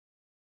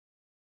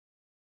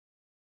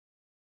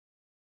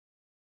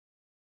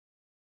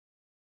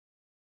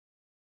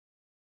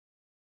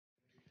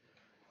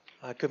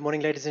Good morning,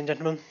 ladies and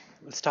gentlemen.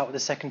 We'll start with the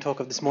second talk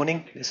of this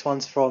morning. This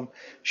one's from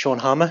Sean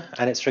Harmer,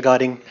 and it's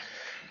regarding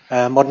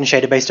modern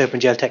shader-based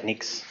OpenGL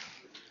techniques.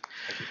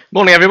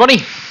 Morning, everybody.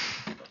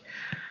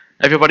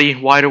 Everybody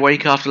wide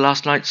awake after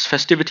last night's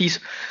festivities?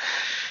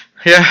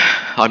 Yeah,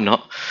 I'm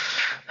not.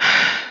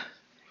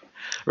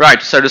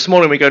 Right, so this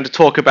morning we're going to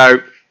talk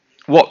about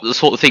what the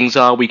sort of things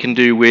are we can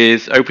do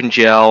with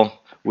OpenGL,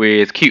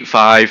 with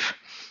Qt5,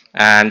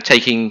 and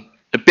taking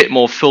a bit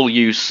more full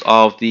use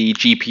of the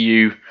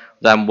GPU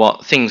than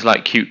what things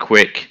like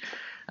Qt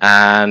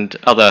and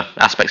other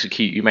aspects of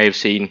Qt you may have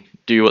seen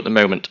do at the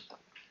moment.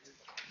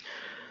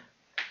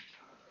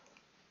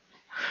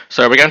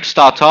 So we're going to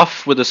start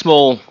off with a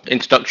small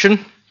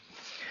introduction.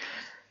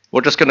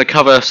 We're just going to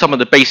cover some of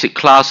the basic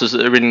classes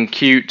that are in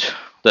Qt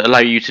that allow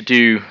you to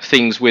do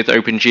things with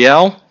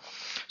OpenGL.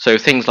 So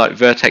things like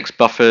vertex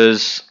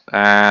buffers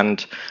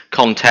and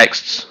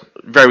contexts,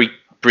 very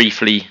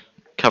briefly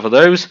cover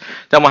those.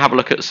 Then we'll have a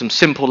look at some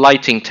simple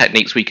lighting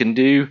techniques we can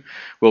do.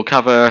 We'll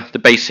cover the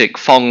basic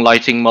phong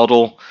lighting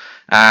model,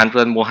 and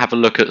then we'll have a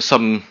look at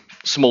some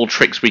small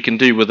tricks we can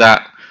do with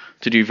that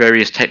to do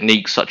various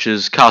techniques such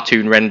as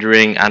cartoon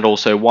rendering and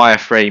also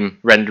wireframe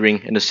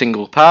rendering in a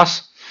single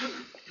pass.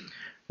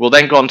 We'll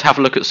then go on to have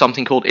a look at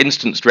something called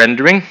instanced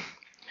rendering,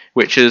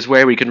 which is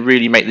where we can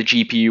really make the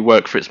GPU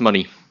work for its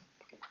money.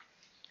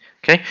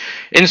 Okay,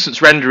 instance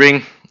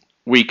rendering,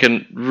 we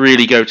can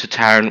really go to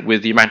town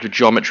with the amount of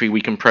geometry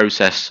we can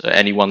process at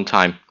any one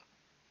time.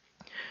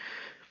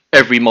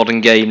 Every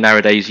modern game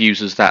nowadays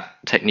uses that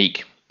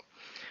technique.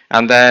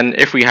 And then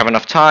if we have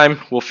enough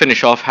time, we'll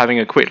finish off having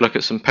a quick look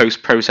at some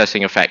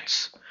post-processing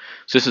effects.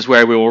 So this is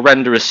where we will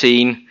render a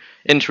scene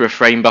into a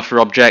frame buffer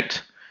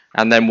object,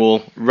 and then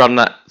we'll run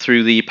that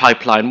through the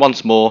pipeline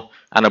once more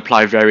and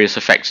apply various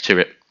effects to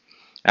it.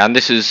 And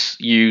this is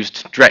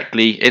used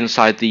directly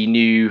inside the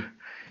new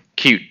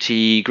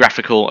Qt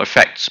graphical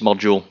effects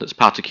module that's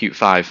part of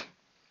Qt5.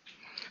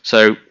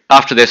 So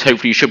after this,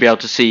 hopefully you should be able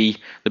to see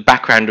the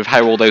background of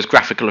how all those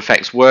graphical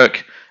effects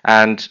work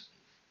and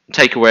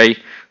take away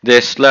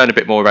this, learn a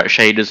bit more about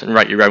shaders, and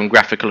write your own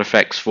graphical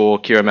effects for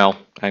QML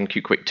and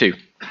Qt too.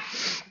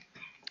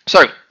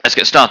 So let's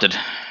get started.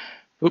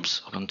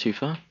 Oops, I've gone too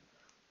far.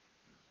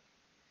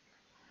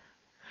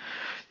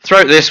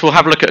 Throughout this, we'll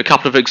have a look at a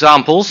couple of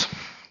examples,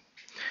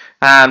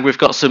 and we've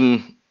got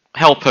some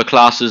helper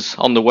classes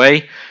on the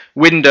way.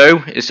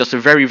 Window is just a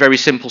very, very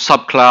simple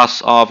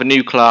subclass of a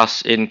new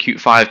class in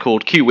Qt5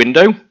 called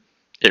QWindow.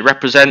 It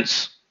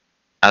represents,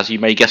 as you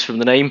may guess from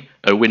the name,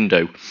 a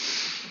window.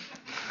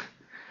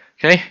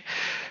 Okay.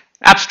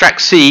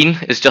 Abstract scene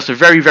is just a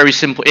very, very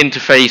simple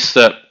interface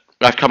that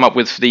I've come up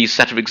with for these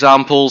set of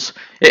examples.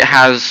 It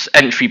has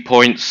entry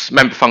points,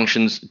 member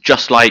functions,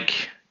 just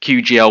like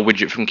QGL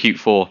widget from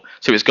Qt4.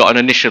 So it's got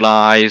an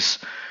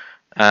initialize,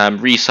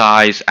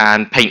 resize,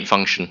 and paint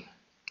function.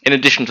 In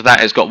addition to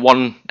that, it's got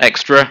one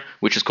extra,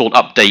 which is called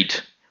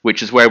update,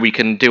 which is where we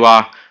can do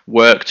our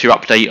work to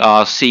update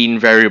our scene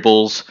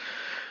variables.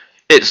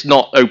 It's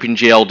not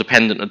OpenGL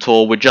dependent at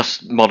all. We're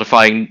just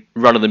modifying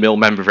run-of-the-mill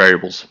member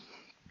variables.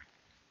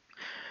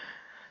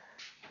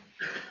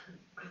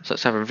 So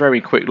let's have a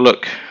very quick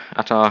look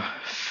at our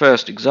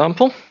first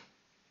example.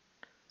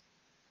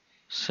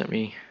 So let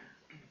me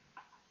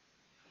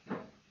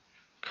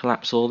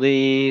collapse all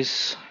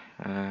these.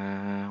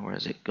 Where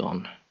has it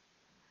gone?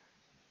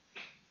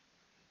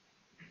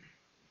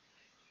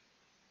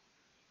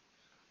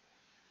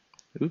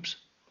 Oops.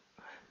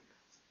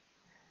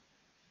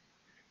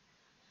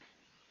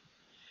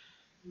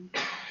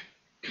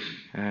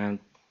 And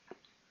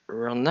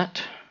run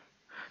that.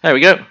 There we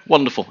go.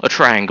 Wonderful. A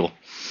triangle.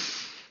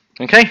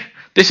 Okay.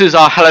 This is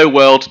our hello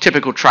world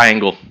typical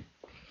triangle.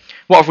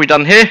 What have we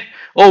done here?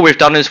 All we've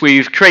done is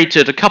we've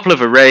created a couple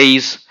of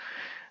arrays.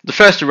 The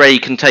first array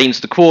contains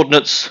the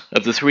coordinates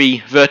of the three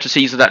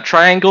vertices of that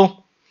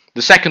triangle.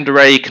 The second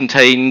array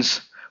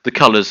contains the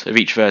colors of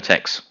each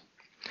vertex.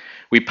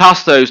 We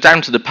pass those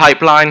down to the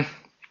pipeline.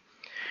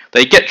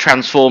 They get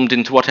transformed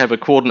into whatever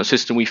coordinate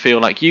system we feel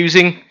like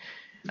using,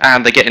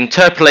 and they get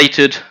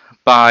interpolated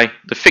by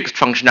the fixed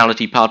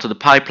functionality part of the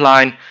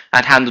pipeline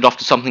and handed off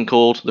to something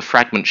called the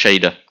fragment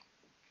shader.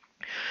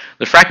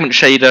 The fragment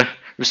shader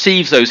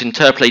receives those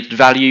interpolated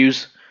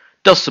values,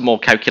 does some more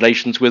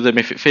calculations with them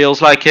if it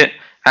feels like it,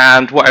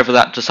 and whatever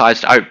that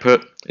decides to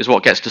output is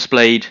what gets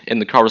displayed in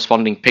the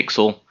corresponding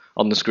pixel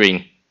on the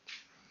screen.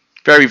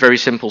 Very, very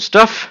simple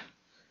stuff.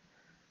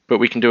 But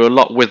we can do a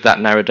lot with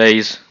that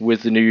nowadays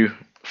with the new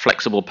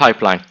flexible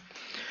pipeline.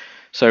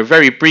 So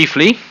very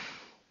briefly,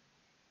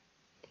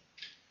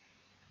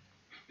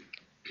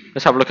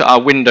 let's have a look at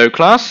our window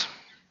class.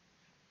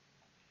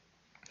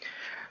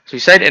 So we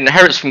said it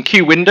inherits from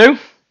QWindow,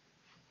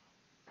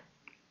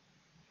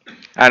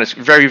 and it's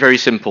very, very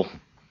simple.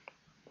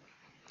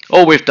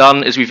 All we've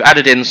done is we've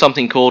added in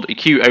something called a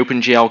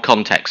QOpenGL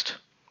context.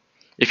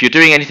 If you're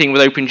doing anything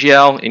with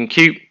OpenGL in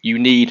Qt, you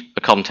need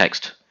a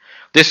context.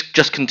 This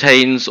just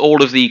contains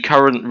all of the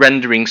current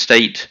rendering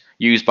state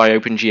used by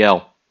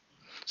OpenGL.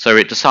 So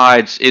it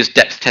decides, is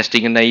depth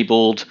testing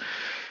enabled,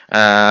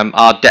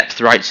 are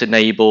depth rights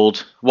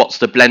enabled, what's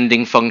the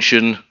blending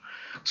function,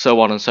 so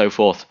on and so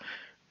forth.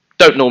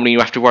 Don't normally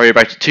have to worry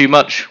about it too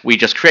much. We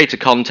just create a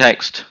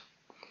context,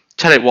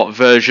 tell it what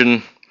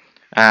version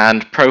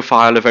and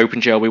profile of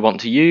OpenGL we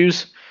want to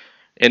use.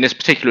 In this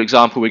particular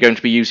example, we're going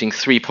to be using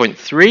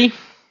 3.3.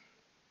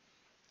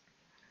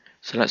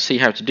 So let's see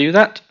how to do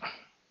that.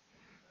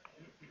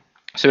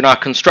 So in our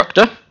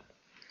constructor,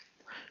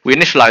 we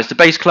initialize the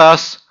base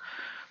class.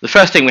 The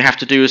first thing we have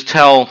to do is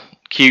tell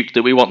Qt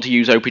that we want to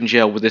use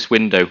OpenGL with this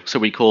window. So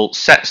we call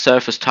set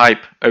surface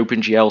type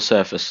OpenGL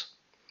surface.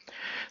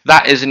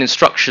 That is an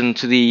instruction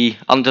to the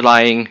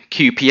underlying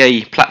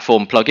QPA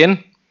platform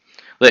plugin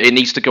that it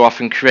needs to go off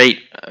and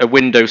create a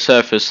window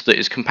surface that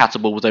is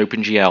compatible with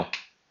OpenGL.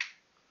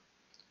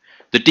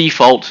 The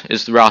default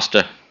is the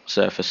raster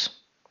surface.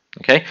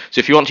 Okay, so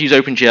if you want to use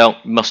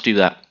OpenGL, you must do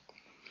that.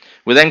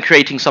 We're then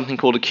creating something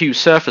called a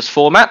QSurface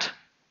format,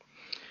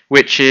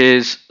 which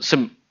is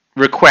some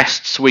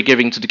requests we're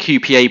giving to the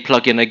QPA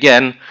plugin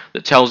again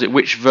that tells it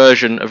which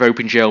version of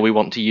OpenGL we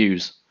want to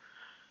use,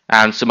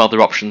 and some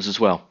other options as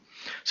well.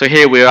 So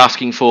here we're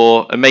asking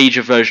for a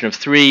major version of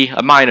 3,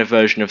 a minor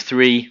version of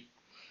 3.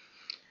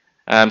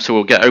 So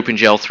we'll get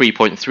OpenGL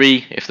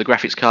 3.3 if the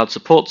graphics card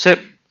supports it.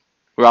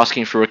 We're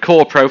asking for a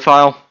core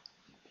profile.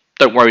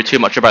 Don't worry too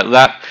much about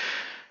that.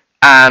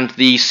 And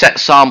the set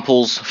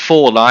samples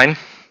for line,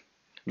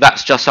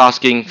 that's just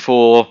asking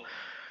for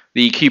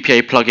the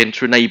QPA plugin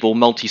to enable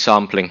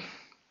multi-sampling.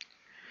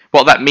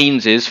 What that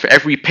means is for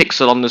every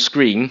pixel on the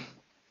screen,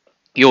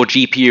 your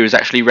GPU is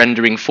actually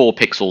rendering 4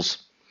 pixels,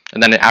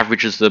 and then it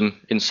averages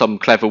them in some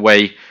clever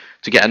way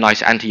to get a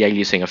nice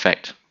anti-aliasing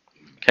effect.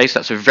 Okay, so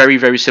that's a very,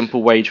 very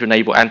simple way to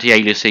enable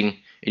anti-aliasing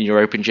in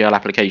your OpenGL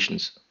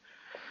applications.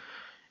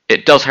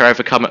 It does,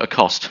 however, come at a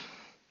cost.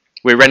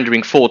 We're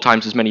rendering 4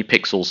 times as many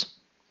pixels.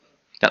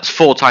 That's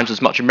 4 times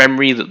as much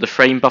memory that the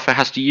frame buffer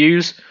has to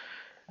use,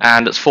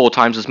 and it's 4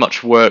 times as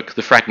much work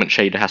the fragment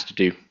shader has to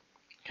do.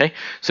 Okay,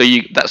 so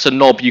that's a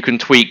knob you can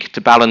tweak to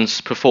balance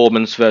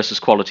performance versus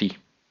quality.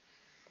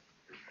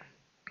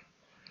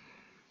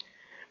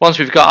 Once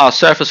we've got our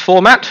surface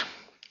format,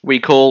 we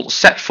call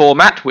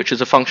setFormat, which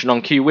is a function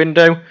on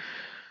QWindow,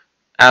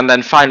 and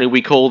then finally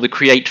we call the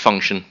create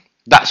function.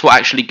 That's what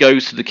actually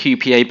goes to the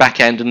QPA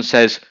backend and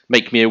says,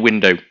 make me a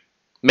window,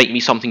 make me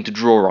something to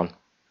draw on.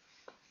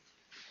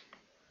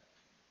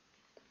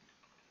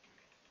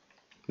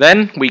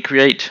 Then we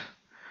create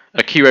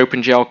a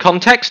QOpenGL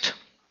context.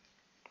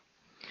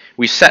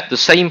 We set the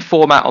same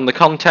format on the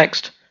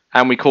context,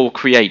 and we call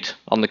create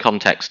on the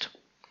context.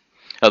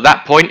 At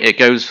that point, it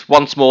goes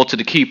once more to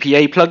the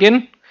QPA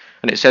plugin,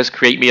 and it says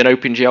create me an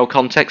OpenGL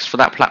context for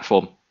that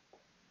platform.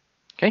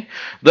 Okay,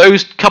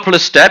 those couple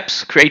of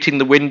steps, creating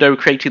the window,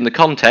 creating the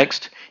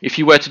context, if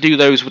you were to do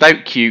those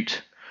without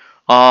Qt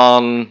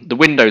on the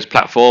Windows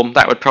platform,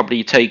 that would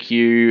probably take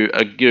you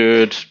a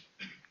good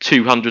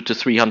 200 to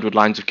 300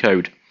 lines of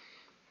code.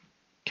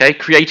 Okay,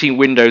 creating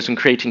windows and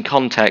creating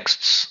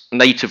contexts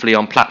natively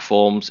on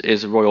platforms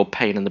is a royal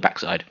pain in the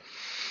backside.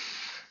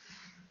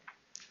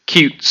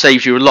 Qt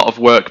saves you a lot of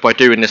work by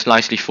doing this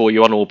nicely for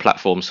you on all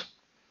platforms.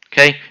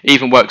 Okay,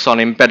 even works on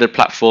embedded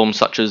platforms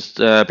such as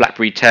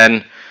BlackBerry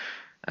 10,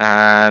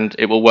 and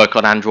it will work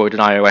on Android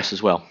and iOS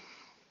as well.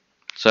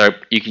 So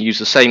you can use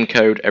the same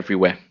code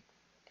everywhere.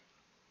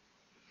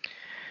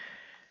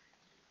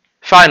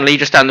 Finally,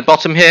 just down the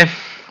bottom here,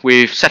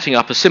 we're setting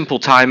up a simple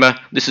timer.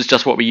 This is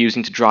just what we're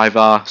using to drive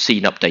our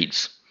scene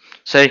updates.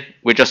 So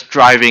we're just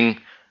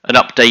driving an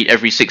update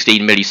every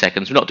 16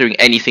 milliseconds. We're not doing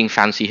anything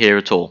fancy here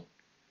at all.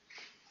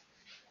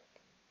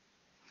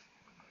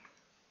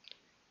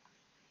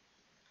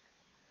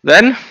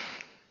 Then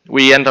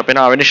we end up in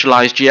our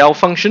initialize GL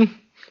function.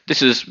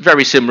 This is a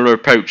very similar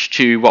approach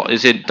to what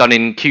is done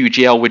in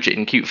QGL widget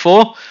in Qt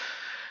 4.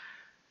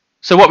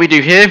 So what we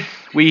do here,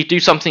 we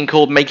do something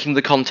called making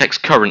the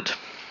context current.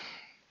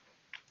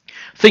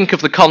 Think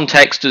of the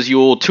context as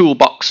your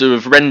toolbox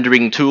of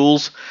rendering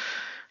tools,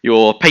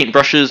 your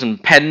paintbrushes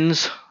and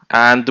pens,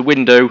 and the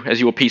window as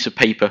your piece of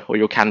paper or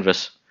your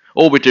canvas.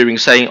 All we're doing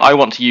is saying, I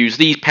want to use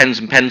these pens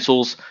and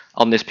pencils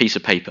on this piece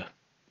of paper.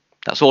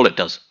 That's all it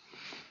does.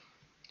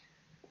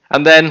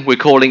 And then we're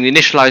calling the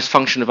initialize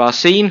function of our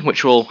scene,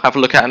 which we'll have a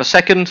look at in a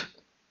second.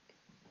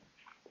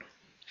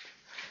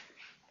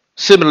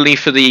 Similarly,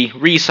 for the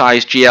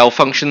resize GL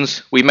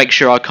functions, we make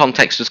sure our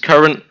context is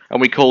current,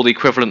 and we call the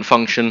equivalent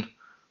function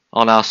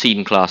on our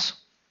scene class.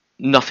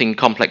 Nothing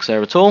complex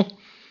there at all.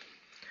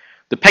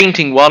 The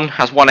painting one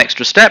has one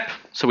extra step,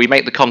 so we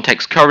make the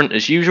context current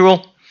as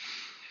usual.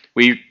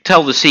 We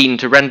tell the scene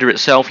to render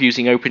itself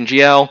using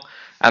OpenGL,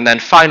 and then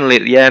finally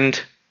at the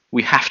end,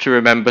 we have to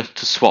remember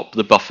to swap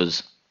the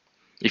buffers.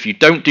 If you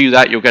don't do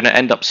that, you're going to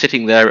end up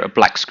sitting there at a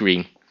black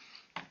screen.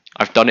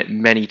 I've done it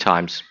many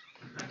times.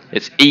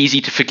 It's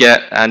easy to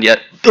forget, and yet,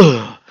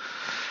 ugh.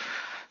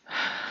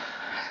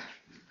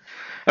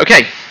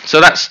 Okay, so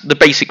that's the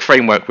basic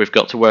framework we've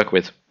got to work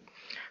with.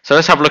 So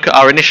let's have a look at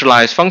our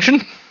initialize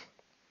function.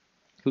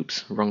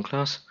 Oops, wrong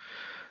class.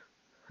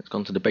 It's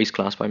gone to the base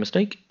class by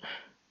mistake.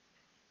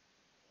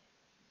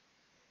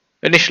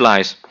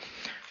 Initialize.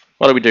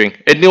 What are we doing?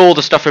 Ignore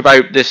the stuff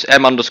about this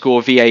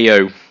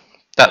m_VAO.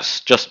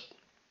 That's just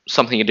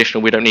something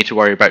additional we don't need to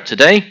worry about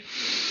today.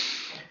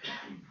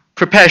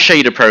 Prepare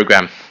shader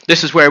program.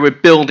 This is where we're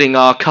building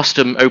our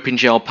custom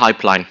OpenGL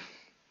pipeline.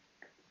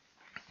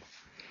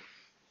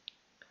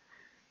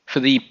 For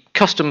the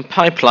custom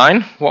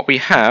pipeline, what we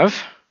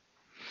have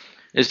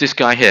is this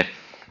guy here.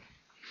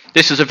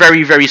 This is a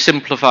very, very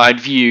simplified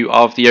view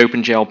of the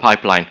OpenGL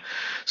pipeline.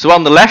 So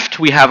on the left,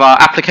 we have our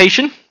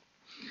application,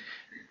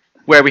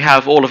 where we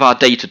have all of our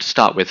data to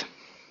start with.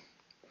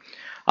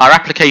 Our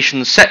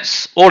application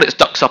sets all its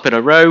ducks up in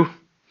a row.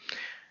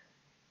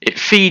 It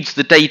feeds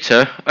the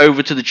data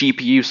over to the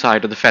GPU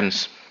side of the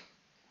fence.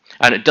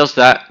 And it does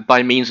that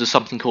by means of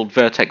something called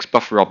vertex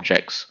buffer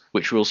objects,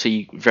 which we'll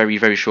see very,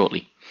 very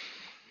shortly.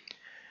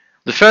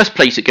 The first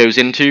place it goes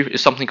into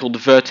is something called the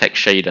vertex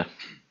shader.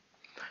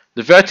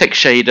 The vertex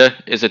shader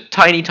is a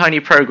tiny, tiny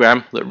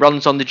program that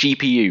runs on the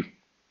GPU.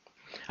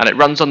 And it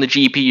runs on the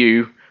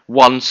GPU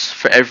once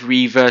for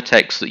every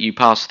vertex that you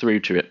pass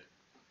through to it.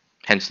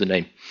 Hence the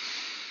name.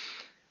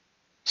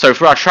 So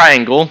for our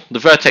triangle, the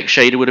vertex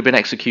shader would have been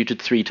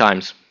executed 3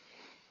 times.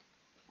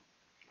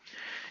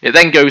 It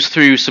then goes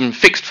through some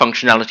fixed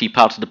functionality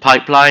part of the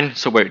pipeline,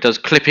 so where it does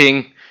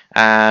clipping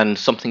and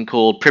something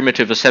called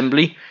primitive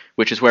assembly,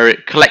 which is where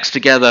it collects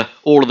together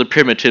all of the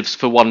primitives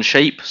for one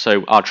shape,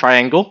 so our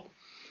triangle.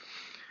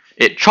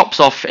 It chops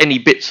off any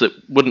bits that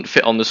wouldn't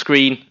fit on the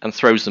screen and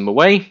throws them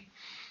away.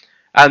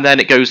 And then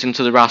it goes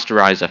into the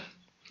rasterizer.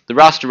 The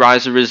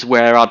rasterizer is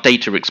where our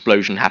data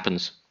explosion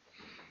happens.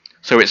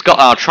 So it's got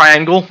our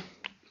triangle,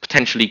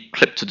 potentially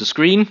clipped to the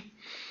screen.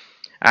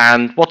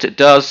 And what it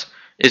does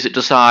is it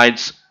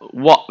decides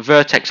what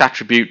vertex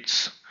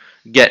attributes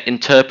get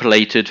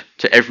interpolated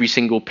to every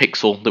single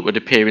pixel that would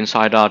appear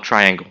inside our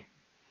triangle.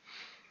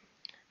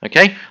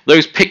 Okay,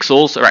 those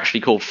pixels are actually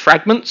called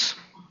fragments.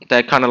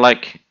 They're kind of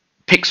like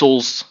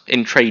pixels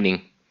in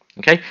training.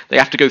 Okay, they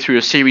have to go through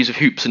a series of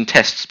hoops and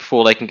tests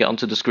before they can get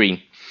onto the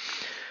screen.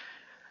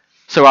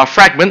 So our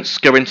fragments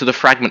go into the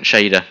fragment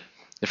shader.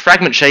 The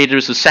fragment shader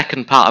is the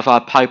second part of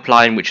our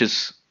pipeline which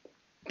is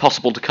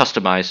possible to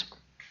customize.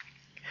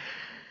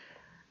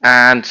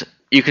 And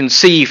you can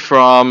see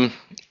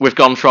we've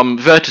gone from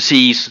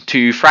vertices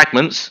to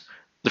fragments.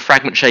 The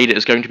fragment shader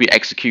is going to be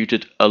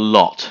executed a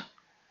lot.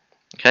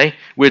 Okay,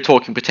 we're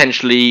talking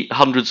potentially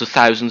hundreds of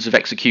thousands of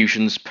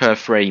executions per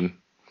frame.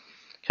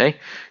 Okay,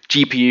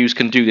 GPUs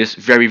can do this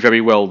very,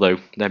 very well though.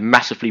 They're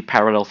massively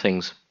parallel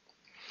things.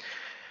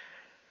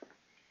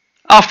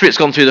 After it's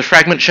gone through the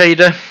fragment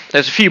shader,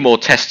 there's a few more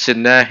tests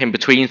in there in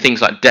between,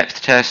 things like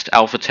depth test,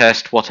 alpha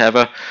test,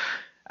 whatever.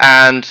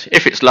 And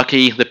if it's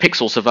lucky, the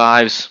pixel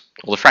survives,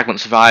 or the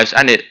fragment survives,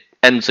 and it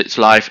ends its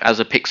life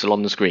as a pixel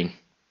on the screen.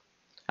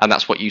 And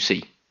that's what you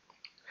see.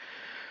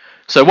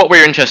 So what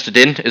we're interested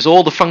in is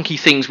all the funky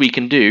things we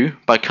can do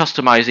by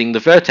customizing the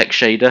vertex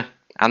shader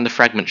and the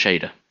fragment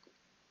shader.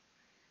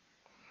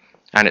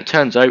 And it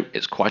turns out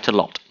it's quite a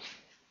lot.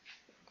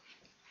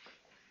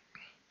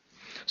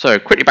 So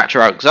quickly back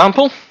to our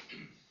example.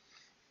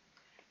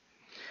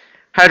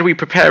 How do we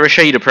prepare a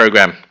shader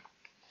program?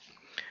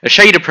 A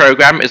shader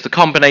program is the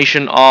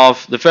combination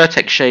of the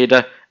vertex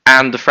shader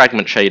and the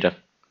fragment shader.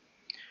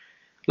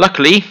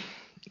 Luckily,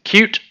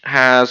 Qt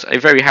has a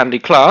very handy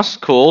class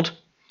called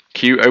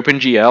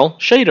QOpenGL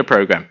shader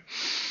program.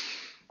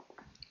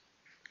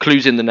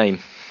 Clues in the name.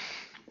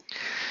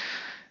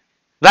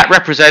 That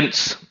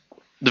represents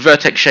the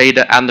vertex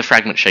shader and the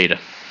fragment shader.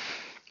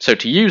 So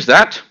to use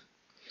that,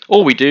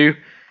 all we do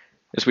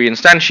is we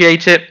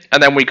instantiate it,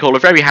 and then we call a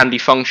very handy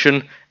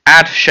function,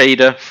 add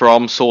shader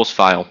from source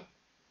file.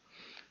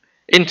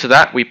 Into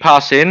that we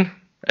pass in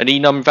an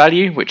enum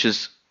value, which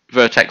is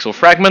vertex or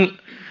fragment,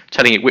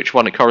 telling it which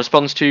one it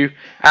corresponds to,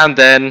 and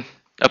then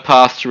a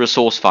path to a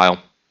source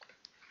file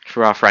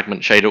for our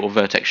fragment shader or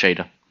vertex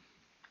shader.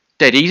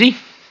 Dead easy.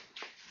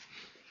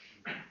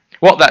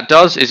 What that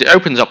does is it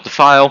opens up the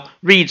file,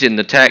 reads in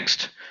the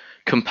text,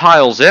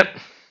 compiles it.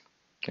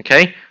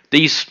 Okay,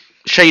 these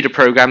shader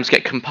programs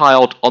get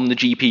compiled on the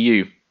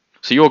GPU.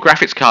 So your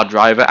graphics card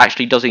driver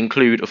actually does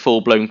include a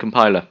full-blown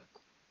compiler.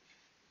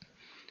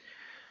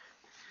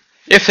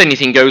 If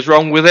anything goes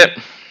wrong with it,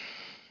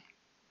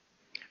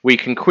 we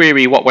can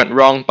query what went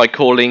wrong by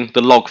calling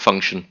the log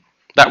function.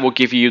 That will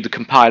give you the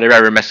compiler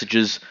error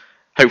messages,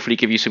 hopefully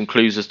give you some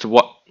clues as to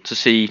what to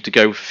see to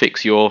go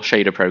fix your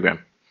shader program.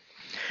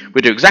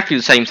 We do exactly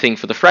the same thing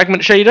for the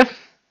fragment shader.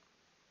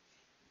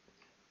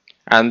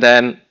 And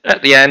then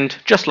at the end,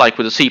 just like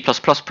with a C++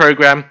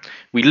 program,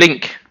 we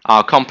link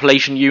our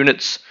compilation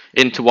units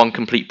into one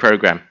complete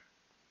program.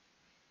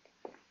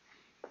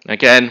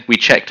 Again, we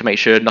check to make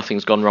sure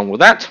nothing's gone wrong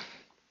with that.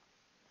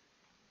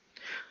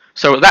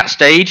 So at that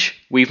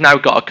stage, we've now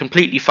got a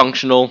completely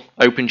functional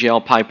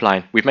OpenGL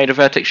pipeline. We've made a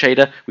vertex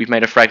shader, we've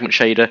made a fragment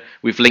shader,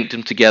 we've linked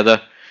them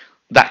together.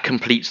 That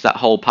completes that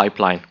whole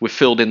pipeline. We've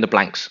filled in the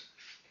blanks.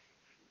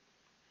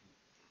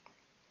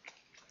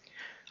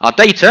 Our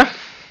data,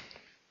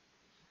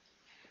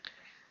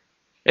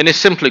 in this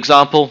simple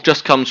example,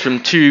 just comes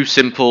from 2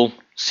 simple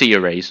C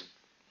arrays.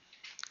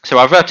 So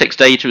our vertex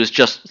data is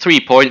just 3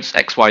 points,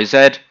 x, y,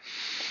 z,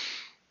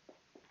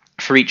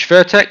 for each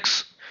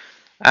vertex,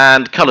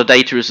 and color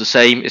data is the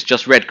same, it's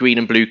just red, green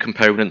and blue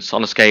components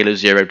on a scale of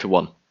 0 to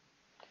 1.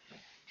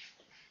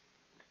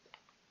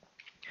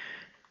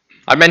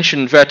 I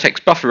mentioned vertex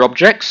buffer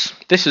objects.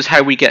 This is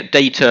how we get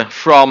data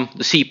from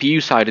the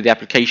CPU side of the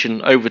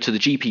application over to the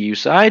GPU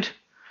side.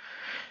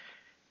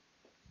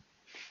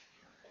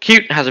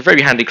 Qt has a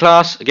very handy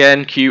class,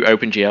 again,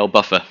 QOpenGL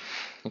buffer.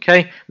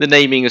 Okay, the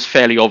naming is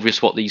fairly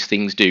obvious what these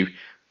things do.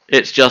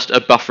 It's just a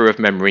buffer of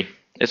memory.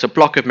 It's a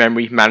block of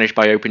memory managed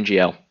by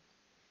OpenGL.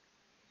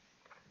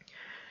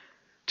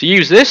 To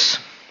use this,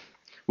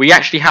 we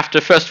actually have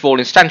to first of all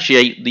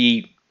instantiate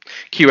the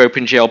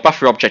QOpenGL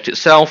buffer object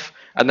itself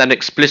and then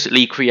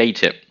explicitly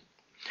create it.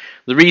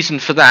 The reason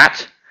for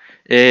that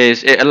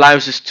is it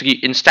allows us to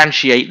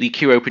instantiate the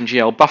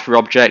QOpenGL buffer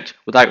object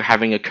without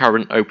having a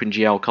current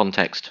OpenGL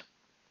context.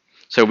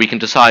 So we can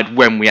decide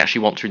when we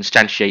actually want to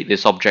instantiate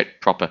this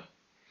object proper.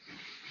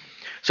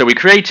 So we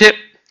create it,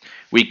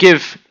 we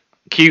give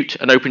Qt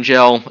and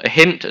OpenGL a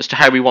hint as to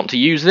how we want to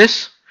use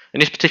this. In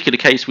this particular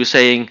case, we're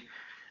saying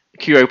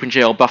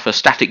QOpenGL buffer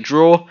static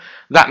draw.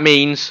 That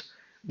means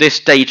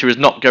this data is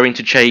not going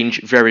to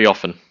change very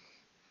often.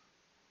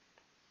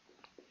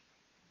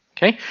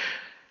 Okay,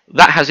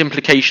 that has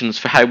implications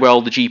for how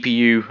well the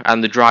GPU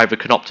and the driver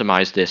can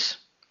optimize this.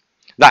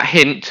 That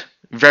hint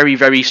very,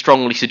 very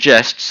strongly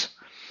suggests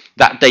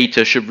that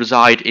data should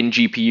reside in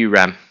GPU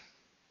RAM.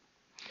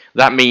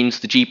 That means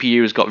the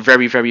GPU has got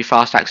very, very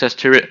fast access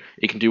to it.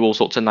 It can do all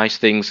sorts of nice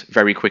things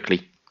very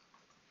quickly.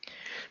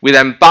 We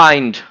then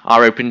bind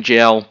our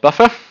OpenGL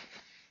buffer.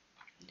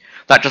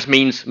 That just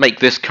means make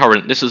this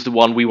current. This is the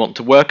one we want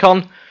to work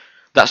on.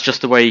 That's just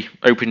the way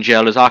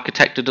OpenGL is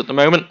architected at the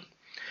moment.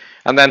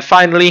 And then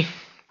finally,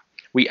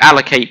 we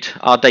allocate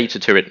our data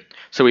to it.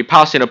 So we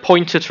pass in a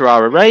pointer to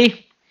our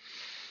array,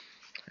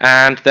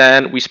 and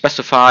then we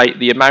specify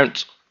the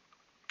amount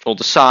or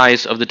the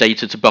size of the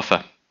data to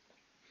buffer.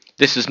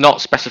 This is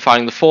not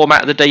specifying the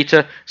format of the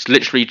data, it's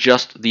literally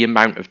just the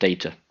amount of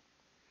data.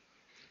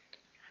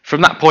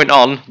 From that point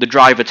on, the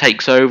driver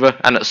takes over,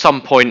 and at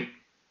some point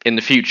in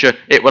the future,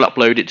 it will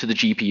upload it to the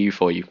GPU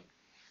for you.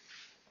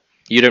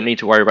 You don't need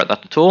to worry about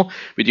that at all.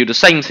 We do the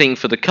same thing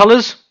for the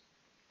colors.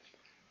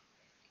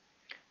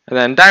 And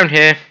then down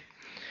here,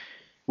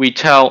 we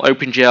tell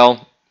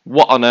OpenGL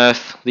what on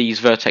earth these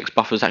vertex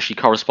buffers actually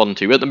correspond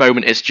to. At the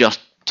moment, it's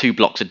just 2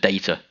 blocks of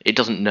data. It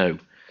doesn't know.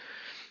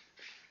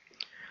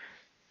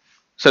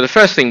 So the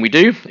first thing we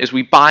do is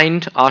we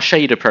bind our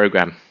shader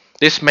program.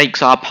 This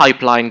makes our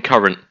pipeline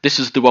current. This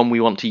is the one we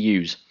want to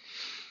use.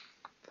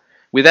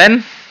 We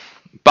then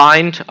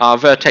bind our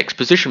vertex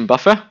position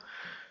buffer.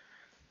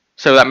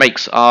 So that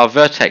makes our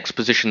vertex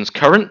positions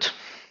current.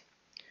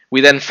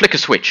 We then flick a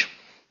switch.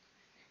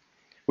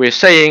 We're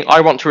saying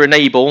I want to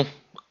enable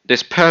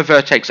this per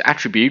vertex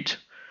attribute,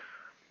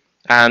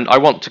 and I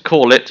want to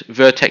call it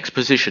vertex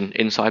position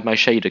inside my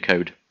shader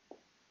code.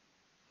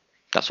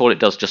 That's all it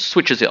does, just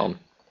switches it on.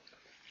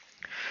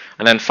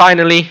 And then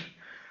finally,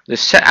 the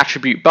set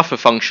attribute buffer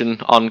function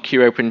on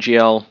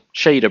QOpenGL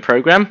shader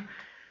program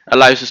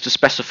allows us to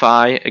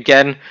specify,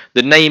 again,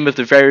 the name of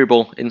the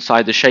variable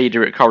inside the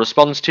shader it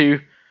corresponds to,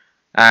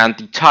 and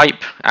the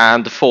type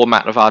and the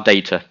format of our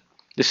data.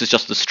 This is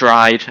just the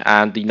stride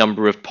and the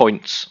number of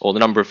points or the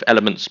number of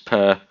elements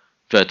per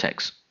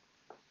vertex.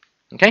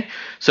 Okay,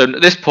 so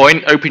at this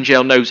point,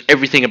 OpenGL knows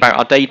everything about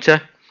our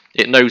data.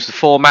 It knows the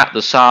format,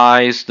 the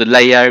size, the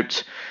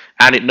layout,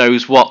 and it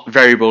knows what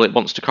variable it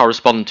wants to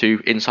correspond to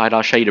inside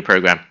our shader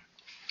program.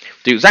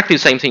 Do exactly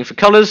the same thing for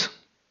colors.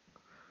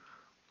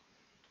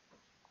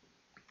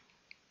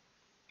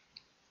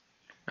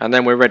 And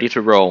then we're ready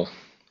to roll.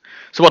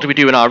 So what do we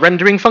do in our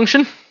rendering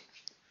function?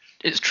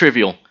 It's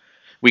trivial.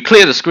 We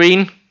clear the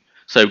screen,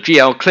 so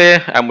GL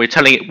clear, and we're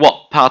telling it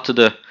what part of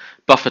the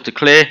buffer to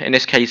clear. In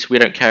this case, we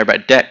don't care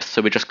about depth,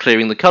 so we're just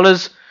clearing the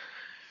colors.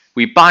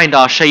 We bind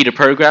our shader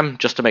program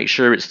just to make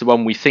sure it's the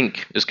one we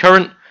think is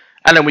current,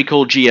 and then we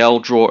call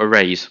GL draw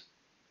arrays.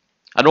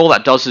 And all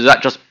that does is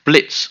that just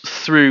blitz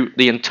through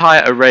the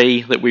entire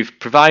array that we've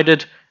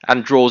provided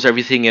and draws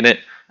everything in it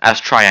as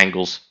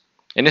triangles.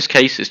 In this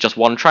case, it's just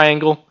one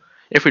triangle.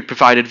 If we'd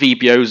provided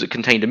VBOs that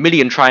contained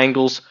 1,000,000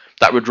 triangles,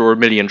 that would draw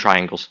 1,000,000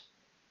 triangles.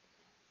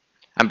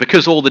 And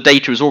because all the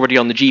data is already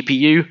on the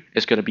GPU,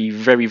 it's going to be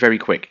very, very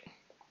quick.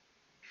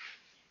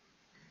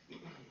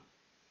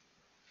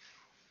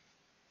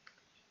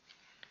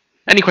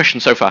 Any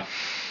questions so far?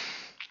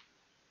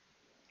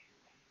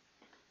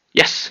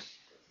 Yes?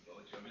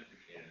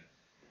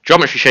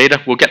 Geometry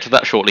shader, we'll get to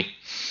that shortly.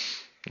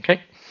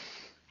 Okay.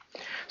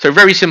 So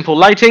very simple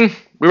lighting.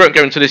 We won't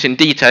go into this in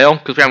detail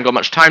because we haven't got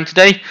much time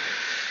today.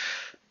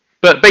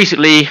 But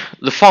basically,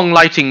 the phong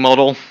lighting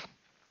model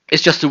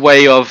is just a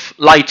way of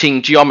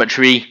lighting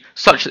geometry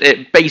such that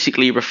it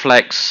basically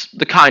reflects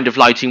the kind of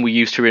lighting we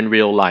used to in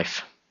real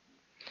life.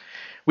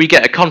 We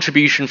get a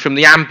contribution from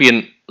the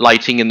ambient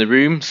lighting in the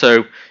room,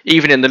 so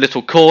even in the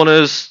little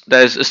corners,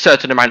 there's a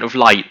certain amount of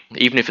light,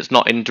 even if it's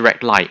not in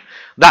direct light.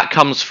 That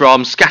comes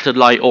from scattered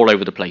light all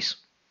over the place.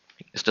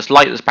 It's just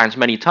light that's bounced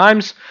many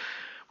times.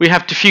 We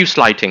have diffuse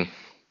lighting.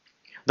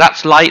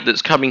 That's light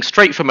that's coming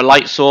straight from a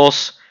light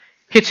source,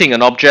 hitting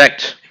an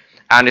object,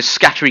 and is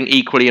scattering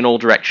equally in all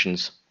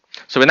directions.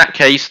 So in that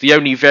case, the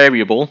only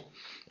variable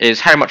is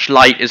how much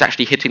light is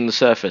actually hitting the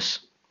surface.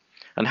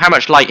 And how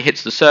much light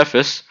hits the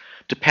surface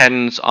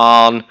depends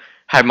on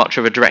how much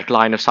of a direct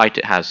line of sight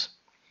it has.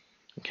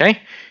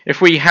 Okay?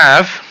 If we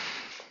have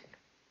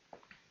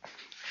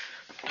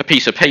a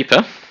piece of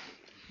paper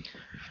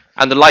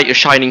and the light is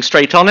shining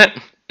straight on it,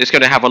 it's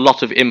going to have a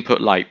lot of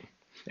input light.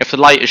 If the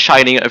light is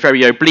shining at a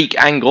very oblique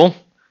angle,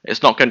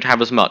 it's not going to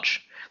have as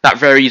much. That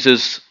varies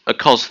as a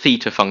cos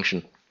theta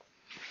function.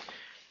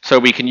 So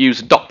we can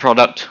use a dot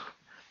product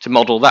to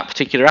model that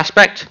particular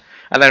aspect.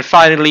 And then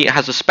finally, it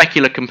has a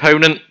specular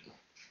component,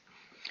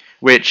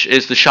 which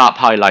is the sharp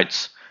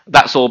highlights.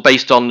 That's all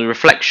based on the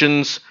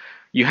reflections.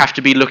 You have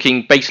to be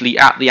looking basically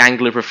at the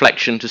angle of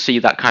reflection to see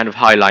that kind of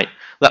highlight.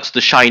 That's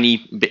the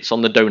shiny bits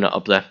on the donut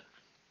up there.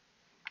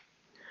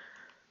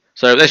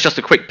 So there's just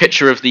a quick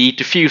picture of the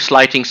diffuse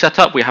lighting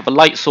setup. We have a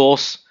light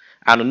source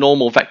and a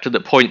normal vector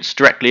that points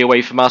directly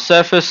away from our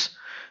surface,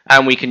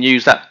 and we can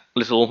use that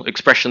little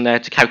expression there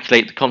to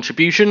calculate the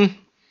contribution.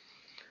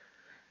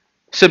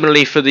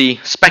 Similarly, for the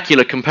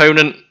specular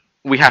component,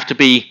 we have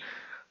to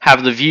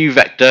have the view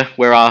vector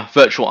where our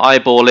virtual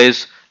eyeball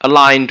is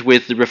aligned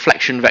with the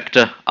reflection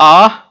vector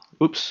r.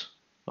 Oops,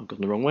 I've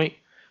gone the wrong way.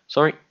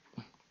 Sorry.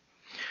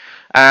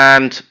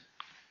 And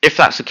if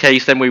that's the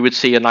case, then we would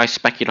see a nice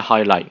specular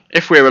highlight.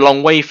 If we're a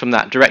long way from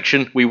that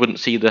direction, we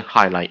wouldn't see the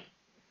highlight.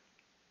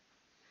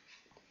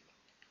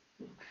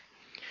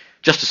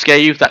 Just to scare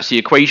you, that's the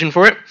equation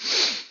for it.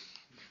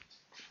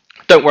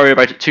 Don't worry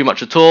about it too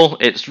much at all.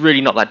 It's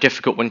really not that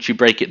difficult once you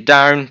break it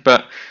down,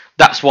 but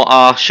that's what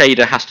our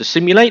shader has to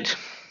simulate.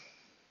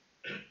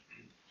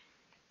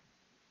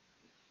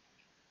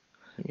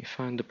 Let me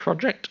find the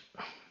project.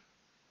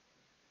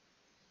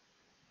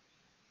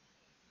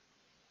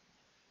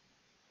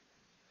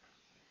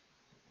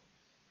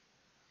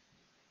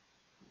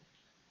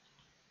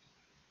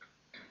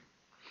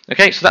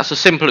 Okay, so that's a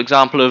simple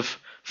example of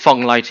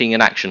phong lighting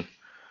in action.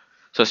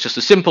 So it's just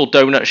a simple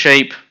donut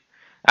shape,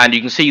 and you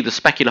can see the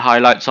specular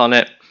highlights on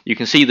it. You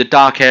can see the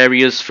dark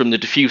areas from the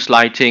diffuse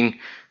lighting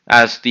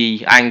as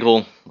the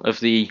angle of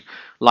the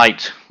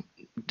light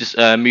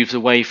moves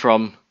away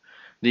from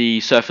the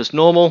surface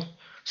normal.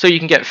 So you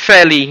can get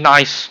fairly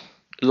nice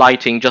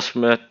lighting just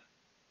from a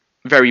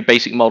very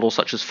basic model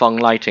such as phong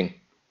lighting.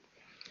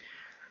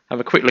 Have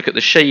a quick look at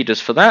the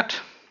shaders for that.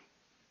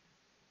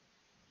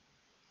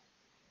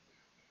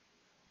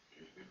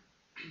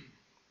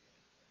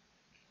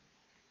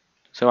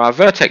 So our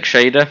vertex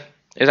shader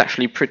is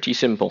actually pretty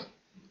simple.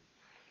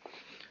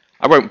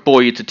 I won't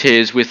bore you to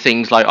tears with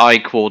things like eye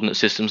coordinate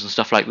systems and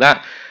stuff like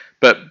that,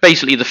 but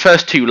basically the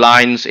first two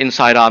lines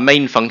inside our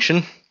main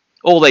function,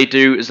 all they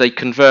do is they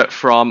convert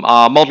from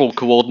our model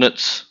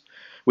coordinates,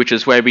 which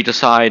is where we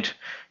decide,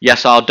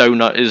 yes, our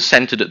donut is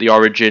centered at the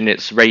origin,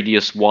 it's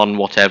radius 1,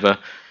 whatever,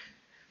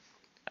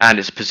 and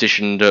it's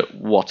positioned at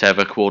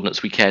whatever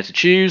coordinates we care to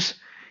choose.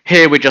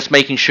 Here we're just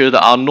making sure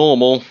that our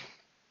normal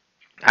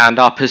and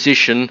our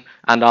position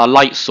and our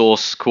light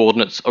source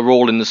coordinates are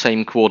all in the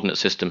same coordinate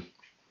system.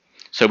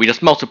 So we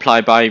just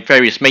multiply by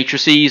various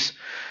matrices,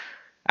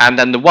 and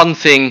then the one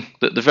thing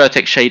that the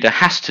vertex shader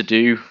has to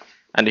do,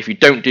 and if you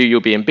don't do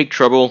you'll be in big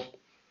trouble,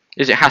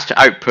 is it has to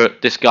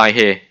output this guy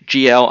here,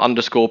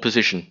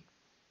 GL_position.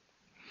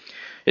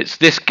 It's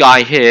this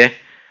guy here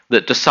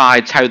that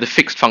decides how the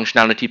fixed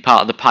functionality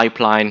part of the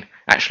pipeline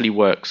actually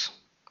works.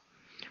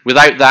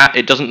 Without that,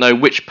 it doesn't know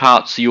which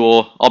parts of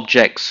your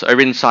objects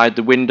are inside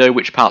the window,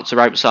 which parts are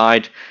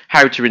outside,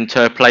 how to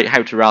interpolate,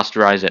 how to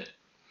rasterize it.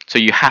 So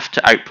you have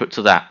to output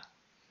to that.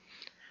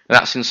 And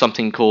that's in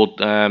something called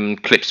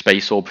clip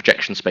space or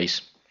projection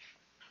space.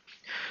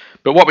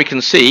 But what we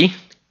can see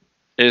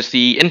is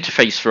the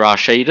interface for our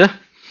shader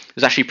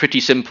is actually pretty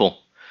simple.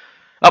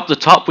 Up the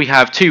top we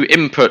have two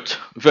input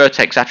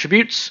vertex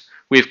attributes.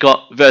 We've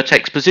got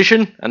vertex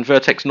position and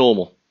vertex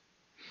normal.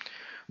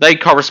 They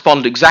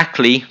correspond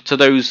exactly to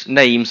those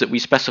names that we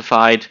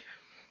specified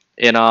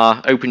in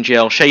our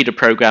OpenGL shader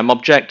program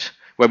object,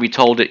 where we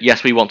told it,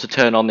 yes, we want to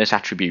turn on this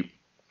attribute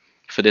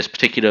for this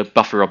particular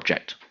buffer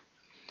object.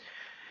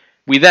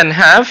 We then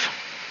have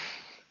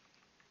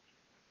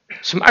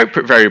some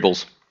output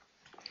variables,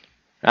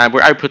 and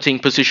we're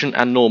outputting position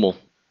and normal.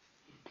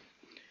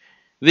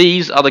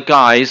 These are the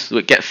guys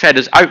that get fed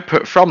as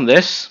output from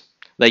this.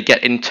 They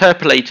get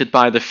interpolated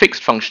by the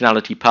fixed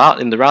functionality part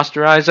in the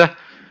rasterizer,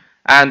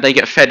 and they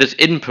get fed as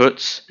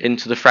inputs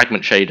into the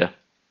fragment shader.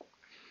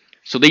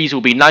 So these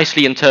will be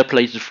nicely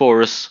interpolated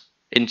for us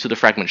into the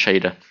fragment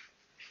shader.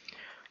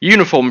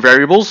 Uniform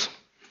variables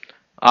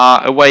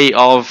are a way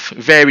of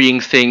varying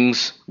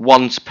things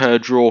once per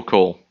draw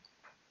call.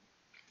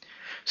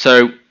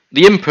 So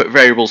the input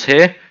variables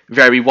here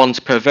vary once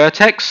per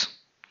vertex.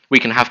 We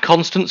can have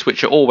constants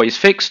which are always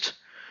fixed,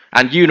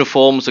 and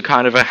uniforms are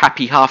kind of a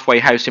happy halfway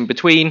house in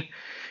between,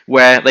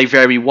 where they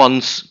vary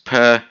once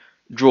per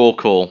draw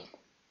call.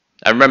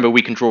 And remember,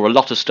 we can draw a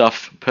lot of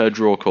stuff per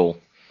draw call.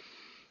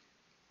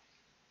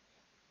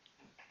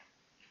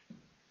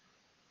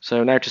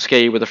 So now to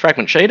scale with a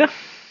fragment shader.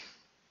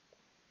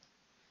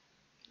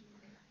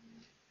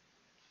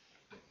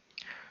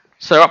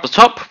 So up the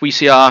top we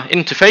see our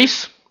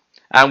interface,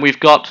 and we've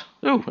got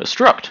a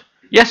struct.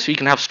 Yes, you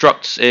can have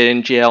structs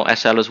in GL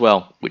SL as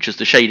well, which is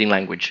the shading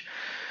language.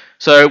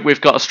 So we've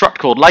got a struct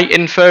called light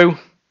info.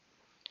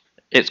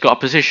 It's got a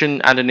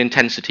position and an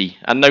intensity.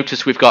 And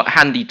notice we've got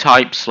handy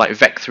types like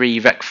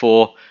vec3,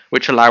 vec4,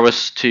 which allow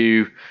us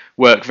to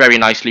work very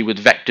nicely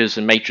with vectors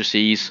and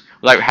matrices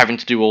without having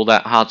to do all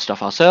that hard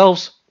stuff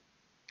ourselves.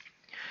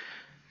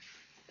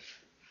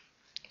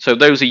 So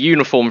those are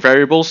uniform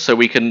variables, so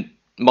we can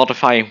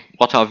modify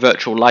what our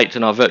virtual light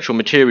and our virtual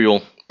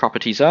material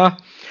properties are.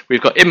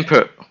 We've got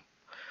input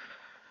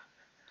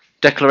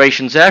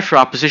declarations there for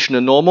our position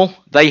and normal.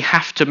 They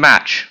have to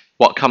match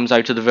what comes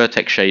out of the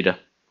vertex shader.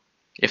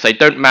 If they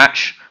don't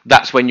match,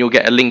 that's when you'll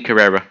get a linker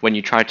error when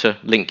you try to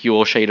link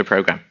your shader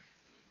program.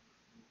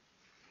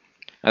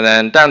 And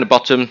then down the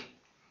bottom,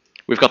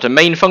 we've got a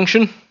main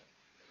function.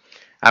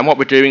 And what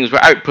we're doing is we're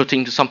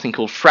outputting to something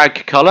called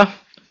frag color,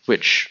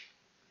 which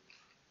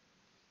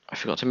I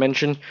forgot to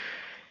mention.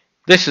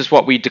 This is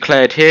what we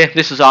declared here.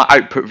 This is our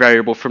output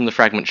variable from the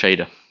fragment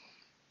shader.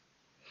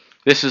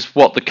 This is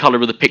what the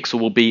color of the pixel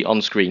will be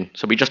on screen.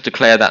 So we just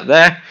declare that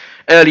there.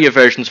 Earlier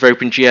versions of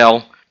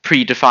OpenGL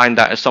predefined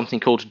that as something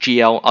called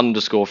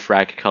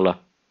GL_frag color.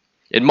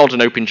 In modern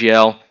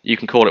OpenGL, you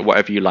can call it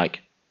whatever you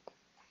like.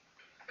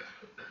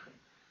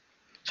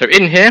 So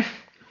in here,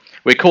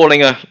 we're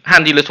calling a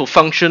handy little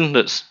function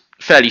that's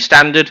fairly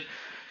standard,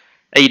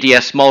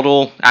 ADS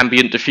model,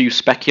 ambient, diffuse,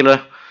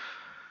 specular,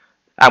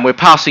 and we're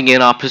passing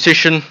in our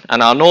position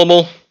and our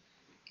normal,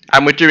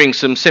 and we're doing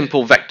some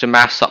simple vector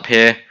maths up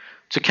here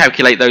to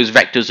calculate those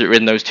vectors that are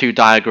in those two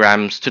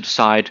diagrams to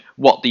decide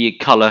what the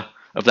color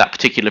of that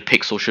particular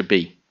pixel should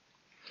be.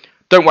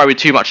 Don't worry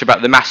too much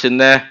about the maths in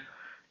there,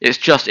 it's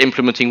just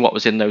implementing what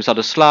was in those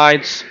other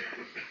slides.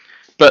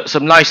 But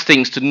some nice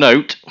things to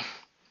note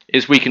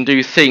is we can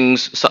do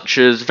things such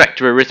as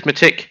vector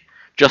arithmetic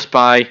just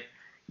by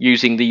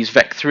using these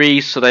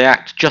vec3s, so they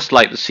act just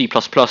like the C++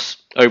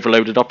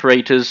 overloaded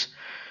operators.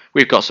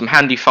 We've got some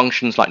handy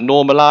functions like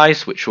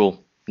normalize, which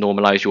will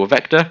normalize your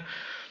vector.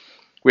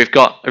 We've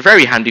got a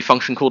very handy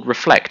function called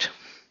reflect.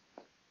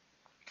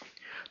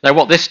 Now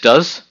what this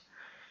does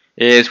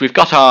is we've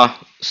got our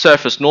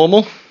surface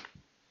normal.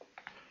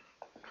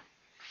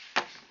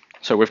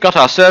 So we've got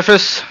our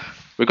surface,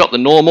 we've got the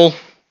normal.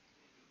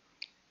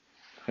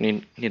 I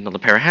need another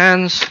pair of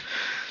hands.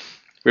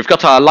 We've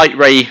got our light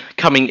ray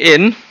coming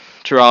in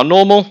to our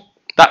normal.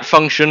 That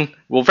function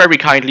will very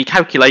kindly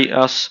calculate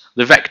us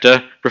the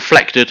vector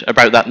reflected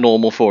about that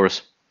normal for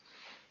us.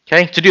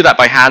 Okay, to do that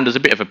by hand is a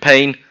bit of a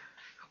pain.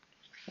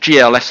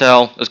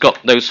 GLSL has got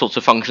those sorts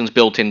of functions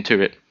built into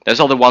it. There's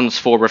other ones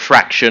for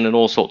refraction and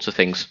all sorts of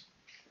things.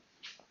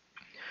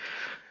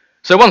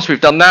 So once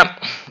we've done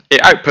that,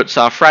 it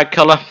outputs our frag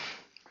color.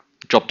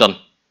 Job done.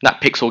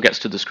 That pixel gets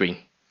to the screen.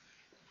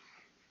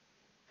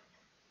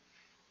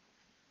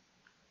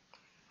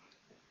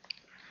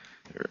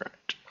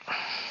 Right.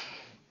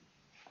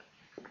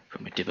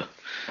 Put my dibber.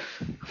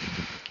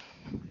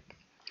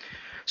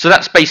 So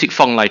that's basic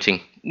phong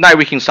lighting. Now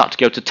we can start to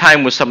go to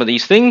town with some of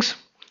these things.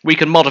 We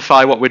can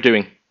modify what we're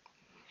doing.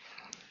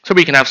 So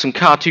we can have some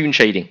cartoon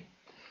shading.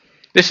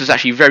 This is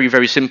actually very,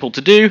 very simple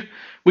to do.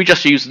 We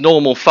just use the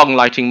normal phong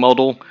lighting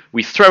model.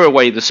 We throw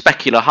away the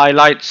specular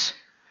highlights,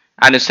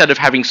 and instead of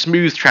having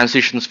smooth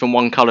transitions from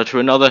one color to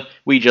another,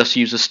 we just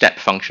use a step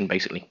function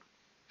basically.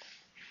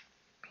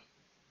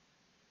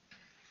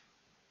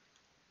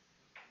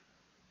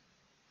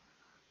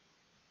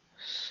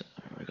 So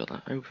I got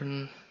that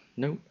open.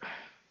 Nope.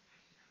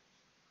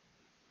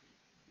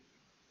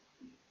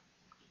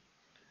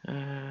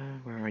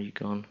 Where are you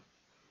gone?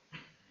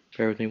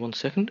 Bear with me 1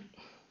 second.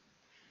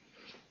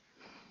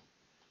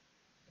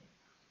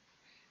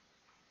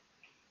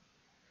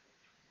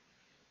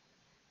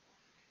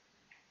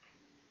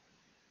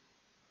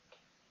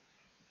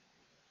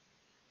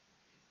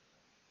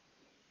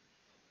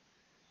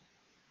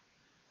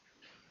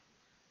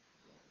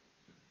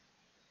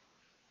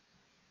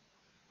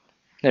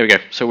 There we go.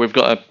 So we've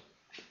got a...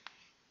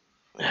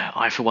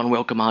 I for one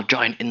welcome our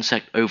giant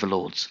insect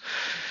overlords.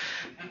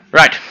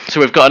 Right, so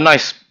we've got a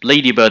nice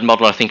ladybird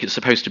model, I think it's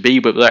supposed to be,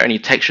 but without any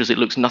textures it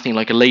looks nothing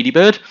like a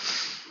ladybird.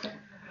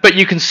 But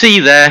you can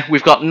see there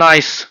we've got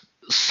nice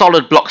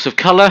solid blocks of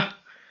colour,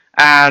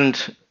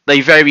 and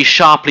they vary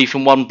sharply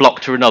from one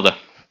block to another.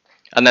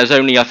 And there's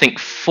only, I think,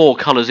 4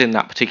 colours in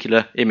that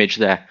particular image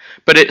there.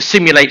 But it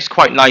simulates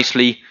quite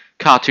nicely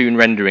cartoon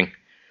rendering.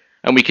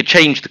 And we could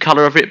change the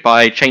colour of it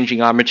by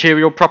changing our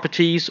material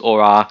properties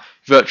or our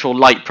virtual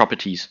light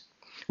properties.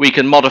 We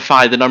can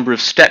modify the number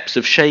of steps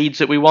of shades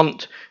that we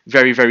want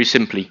very, very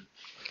simply.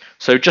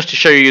 So just to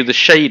show you the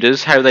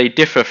shaders, how they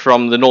differ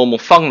from the normal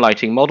phong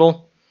lighting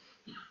model,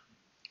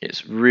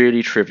 it's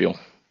really trivial.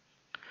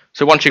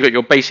 So once you've got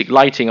your basic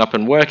lighting up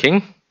and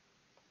working,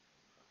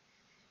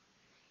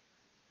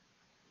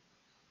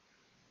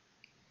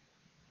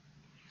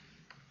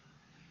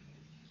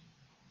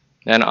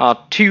 then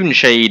our Toon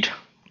shade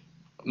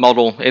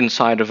model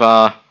inside of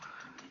our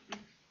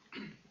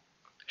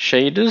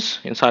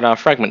shaders, inside our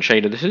fragment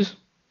shader this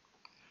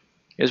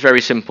is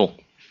very simple.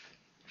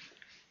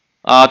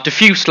 Our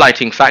diffuse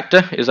lighting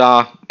factor is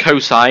our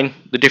cosine,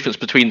 the difference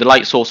between the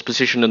light source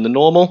position and the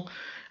normal,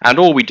 and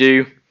all we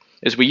do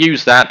is we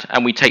use that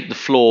and we take the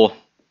floor,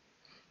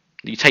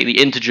 you take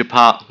the integer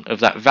part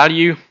of that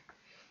value,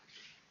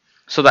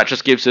 so that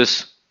just gives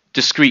us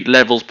discrete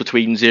levels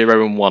between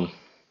 0 and 1.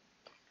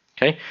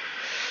 Okay.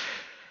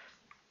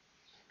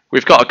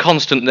 We've got a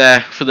constant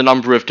there for the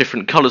number of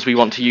different colors we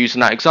want to use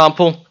in that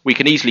example. We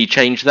can easily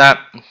change that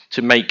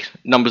to make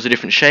numbers of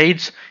different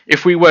shades.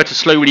 If we were to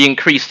slowly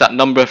increase that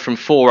number from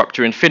 4 up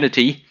to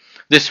infinity,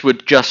 this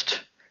would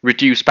just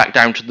reduce back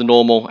down to the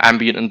normal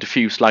ambient and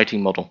diffuse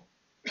lighting model.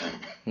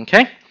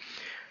 Okay?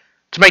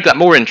 To make that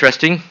more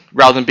interesting,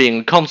 rather than being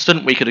a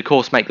constant, we could of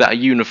course make that a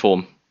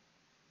uniform.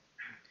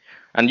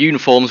 And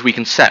uniforms we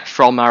can set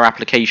from our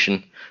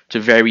application to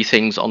vary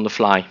things on the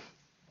fly.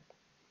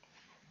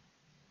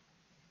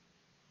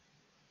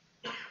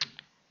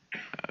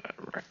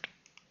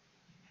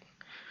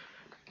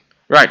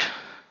 Right,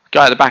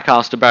 guy at the back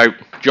asked about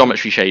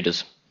geometry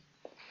shaders.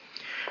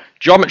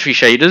 Geometry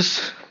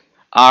shaders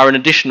are an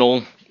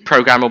additional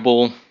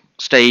programmable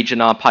stage in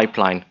our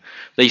pipeline.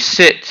 They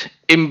sit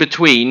in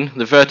between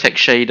the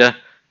vertex shader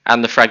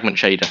and the fragment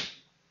shader.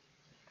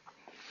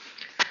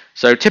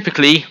 So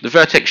typically, the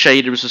vertex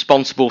shader is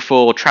responsible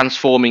for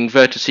transforming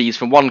vertices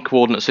from one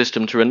coordinate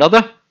system to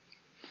another.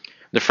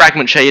 The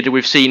fragment shader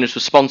we've seen is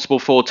responsible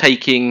for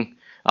taking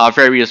our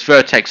various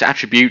vertex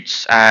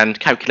attributes and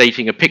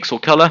calculating a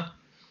pixel color.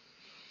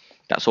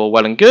 That's all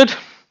well and good.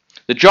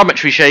 The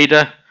geometry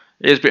shader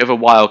is a bit of a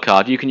wild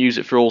card. You can use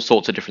it for all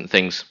sorts of different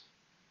things.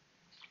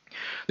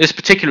 This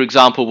particular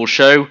example will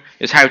show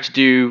is how to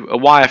do a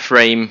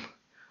wireframe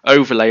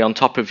overlay on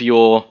top of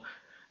your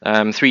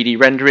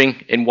 3D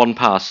rendering in one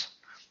pass.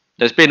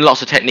 There's been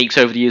lots of techniques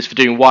over the years for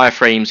doing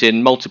wireframes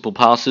in multiple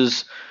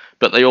passes,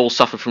 but they all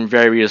suffer from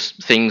various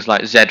things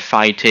like Z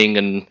fighting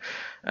and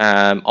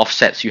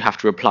offsets you have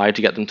to apply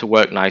to get them to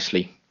work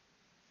nicely.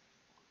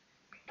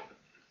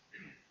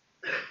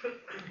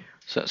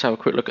 So let's have a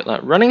quick look at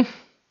that running.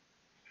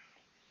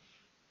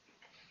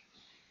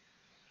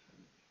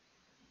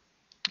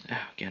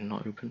 Again,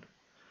 not open.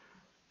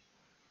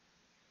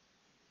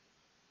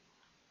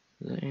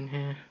 Is that in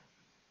here?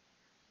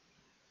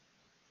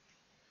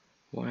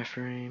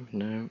 Wireframe,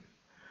 no.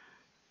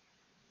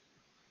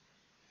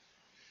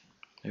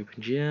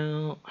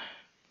 OpenGL.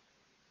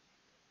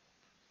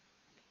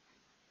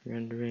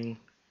 Rendering.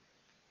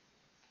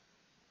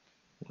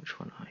 Which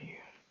one are you?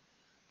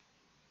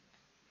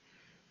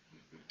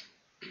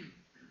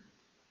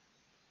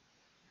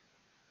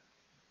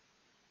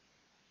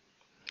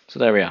 So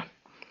there we are.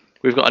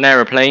 We've got an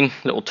aeroplane,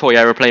 little toy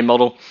aeroplane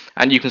model,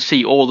 and you can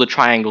see all the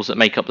triangles that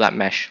make up that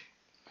mesh.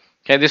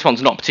 Okay, this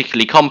one's not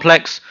particularly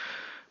complex,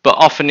 but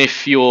often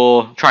if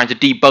you're trying to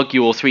debug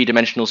your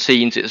three-dimensional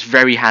scenes, it's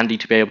very handy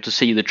to be able to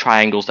see the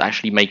triangles that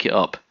actually make it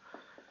up.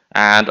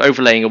 And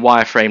overlaying a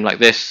wireframe like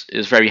this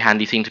is a very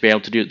handy thing to be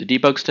able to do at the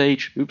debug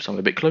stage. Oops, I'm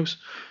a bit close.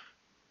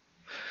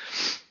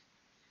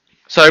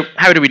 So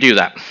how do we do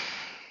that?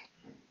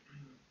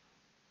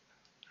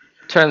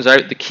 Turns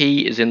out the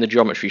key is in the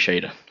geometry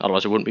shader,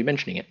 otherwise I wouldn't be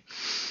mentioning it.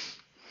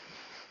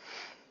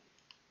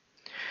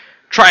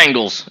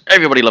 Triangles.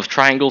 Everybody loves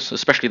triangles,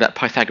 especially that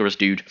Pythagoras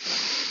dude.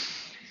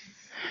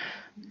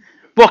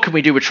 What can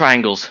we do with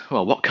triangles?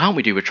 Well, what can't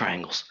we do with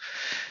triangles?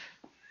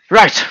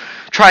 Right,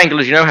 triangle,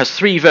 as you know, has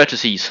 3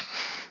 vertices.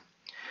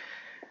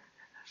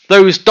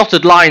 Those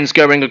dotted lines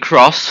going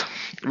across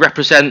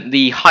represent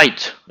the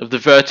height of the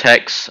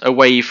vertex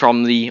away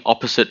from the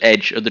opposite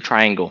edge of the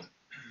triangle.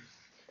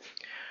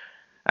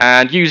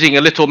 And using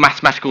a little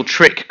mathematical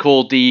trick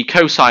called the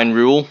cosine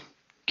rule,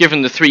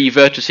 given the 3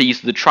 vertices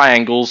of the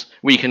triangles,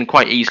 we can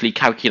quite easily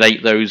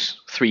calculate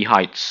those 3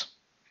 heights.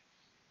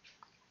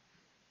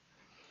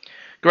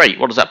 Great,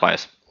 what does that buy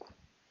us?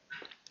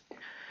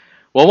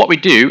 Well, what we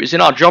do is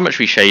in our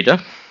geometry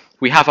shader,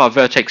 we have our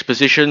vertex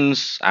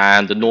positions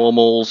and the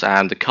normals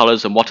and the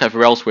colors and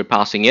whatever else we're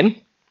passing in.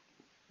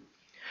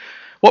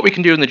 What we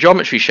can do in the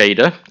geometry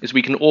shader is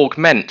we can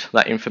augment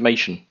that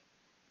information.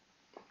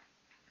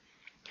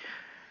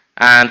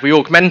 And we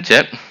augment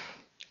it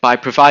by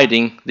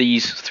providing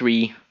these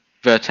 3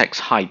 vertex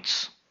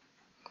heights.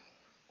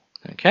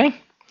 Okay,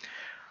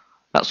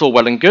 that's all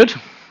well and good.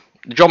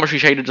 The geometry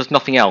shader does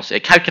nothing else.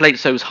 It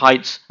calculates those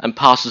heights and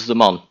passes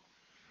them on.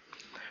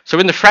 So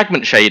in the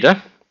fragment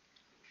shader,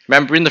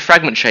 remember in the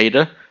fragment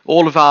shader,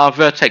 all of our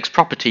vertex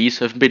properties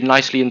have been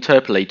nicely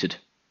interpolated.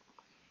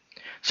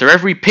 So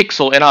every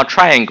pixel in our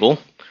triangle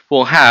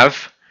will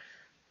have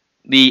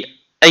the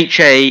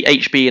HA,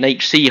 HB and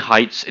HC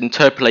heights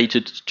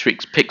interpolated to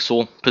its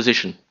pixel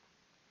position.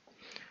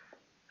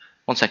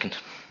 1 second.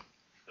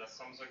 There's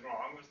something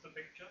wrong with the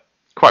picture?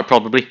 Quite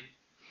probably.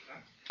 Huh?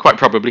 Quite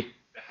probably.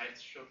 The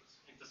heights should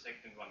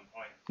intersect in one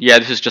point. Yeah,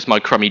 this is just my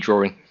crummy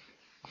drawing.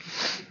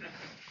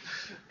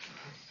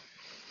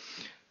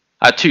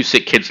 I had 2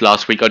 sick kids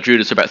last week. I drew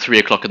this about 3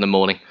 o'clock in the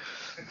morning.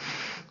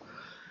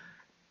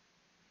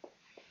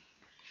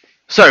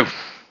 So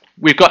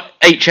we've got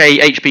HA,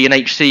 HB, and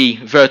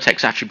HC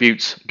vertex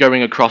attributes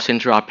going across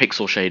into our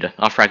pixel shader,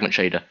 our fragment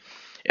shader.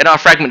 In our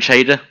fragment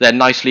shader, they're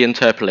nicely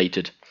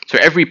interpolated. So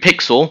every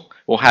pixel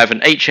will have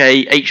an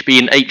HA, HB,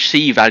 and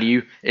HC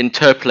value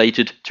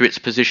interpolated to its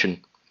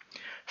position.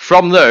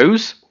 From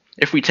those,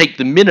 if we take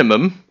the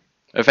minimum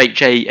of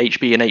HA,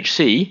 HB, and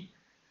HC,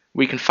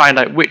 we can find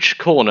out which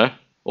corner,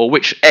 or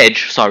which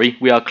edge, sorry,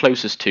 we are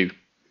closest to.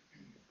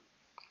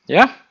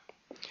 Yeah?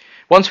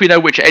 Once we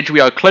know which edge we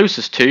are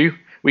closest to,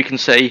 we can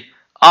say,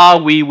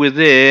 are we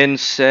within,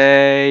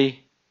 say,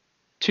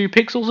 2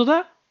 pixels of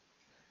that?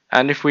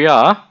 And if we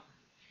are,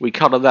 we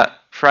colour that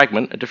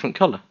fragment a different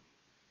colour.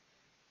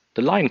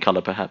 The line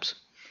colour, perhaps.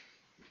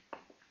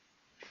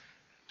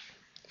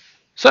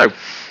 So,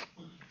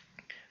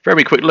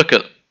 very quick look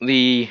at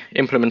the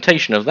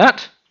implementation of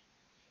that.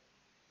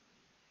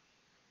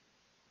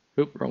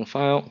 Oop, wrong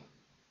file.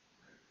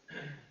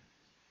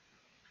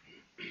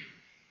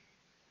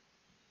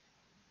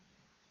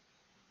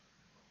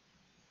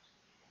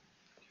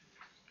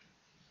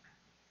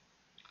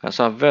 That's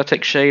our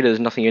vertex shader, there's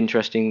nothing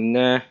interesting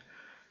there.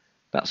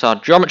 That's our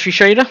geometry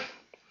shader.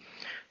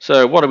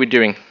 So what are we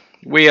doing?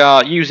 We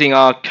are using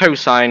our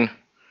cosine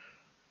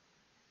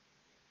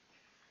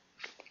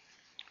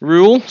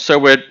rule. So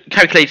we're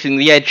calculating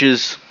the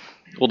edges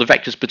or the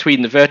vectors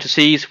between the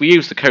vertices. We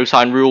use the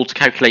cosine rule to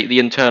calculate the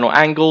internal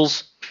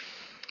angles.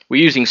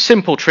 We're using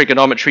simple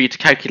trigonometry to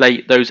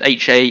calculate those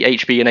HA,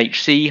 HB, and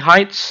HC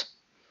heights.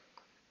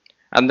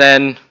 And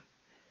then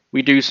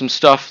we do some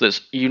stuff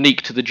that's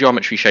unique to the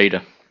geometry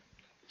shader.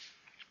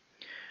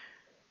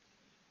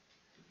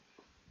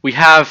 We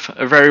have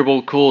a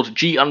variable called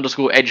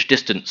g_edge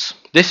distance.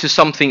 This is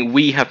something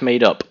we have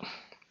made up.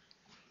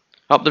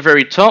 Up the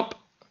very top,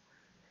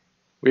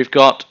 we've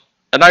got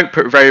an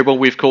output variable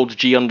we've called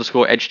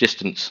g_edge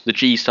distance. The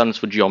G stands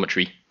for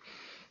geometry.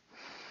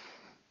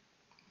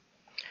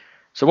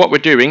 So what we're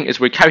doing is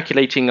we're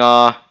calculating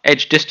our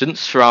edge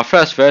distance for our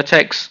first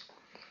vertex,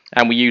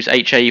 and we use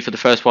HA for the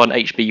first one,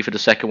 HB for the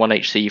second one,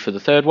 HC for the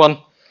third one.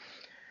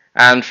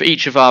 And for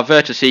each of our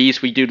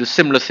vertices, we do the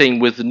similar thing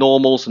with the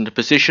normals and the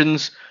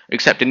positions,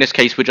 except in this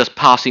case we're just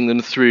passing them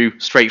through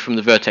straight from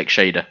the vertex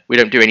shader. We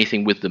don't do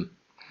anything with them.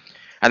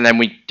 And then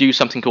we do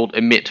something called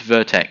emit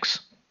vertex.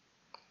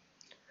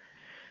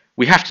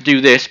 We have to do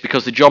this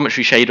because the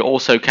geometry shader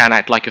also can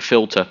act like a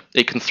filter.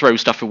 It can throw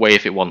stuff away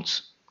if it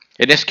wants.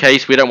 In this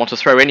case, we don't want to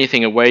throw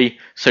anything away,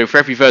 so for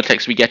every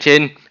vertex we get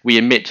in, we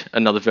emit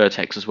another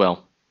vertex as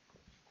well.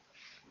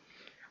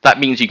 That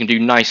means you can do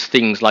nice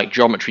things like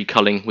geometry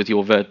culling with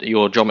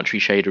your geometry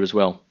shader as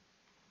well.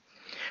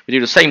 We do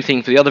the same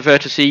thing for the other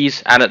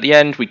vertices, and at the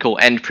end we call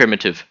end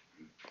primitive.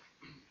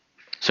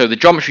 So the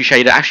geometry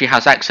shader actually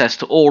has access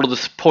to all of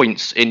the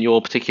points in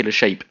your particular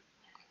shape,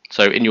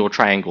 so in your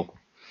triangle.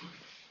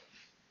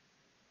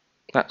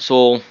 That's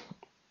all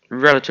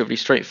relatively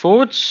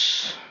straightforward.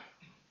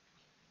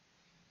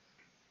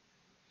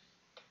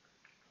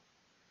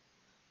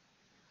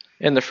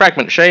 In the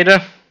fragment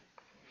shader,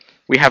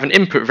 we have an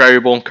input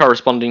variable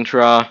corresponding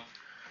to our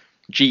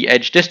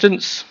g_edge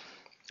distance,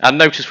 and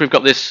notice we've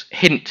got this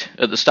hint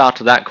at the start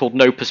of that called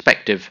no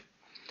perspective.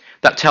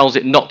 That tells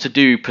it not to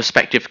do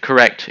perspective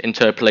correct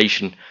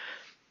interpolation.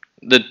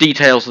 The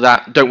details of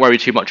that don't worry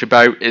too much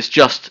about, it's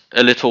just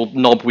a little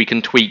knob we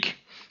can tweak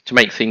to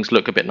make things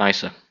look a bit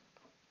nicer.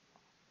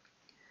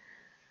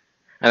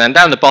 And then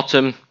down the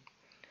bottom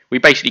we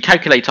basically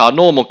calculate our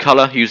normal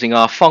colour using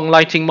our phong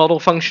lighting model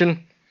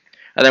function,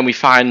 and then we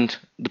find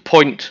the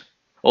point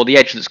or the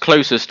edge that's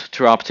closest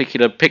to our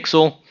particular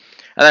pixel,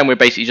 and then we're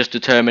basically just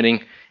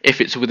determining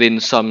if it's within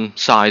some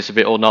size of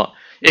it or not.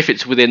 If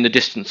it's within the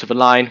distance of a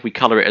line, we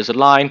colour it as a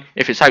line.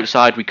 If it's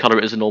outside, we colour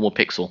it as a normal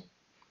pixel.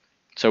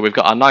 So we've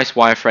got our nice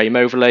wireframe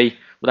overlay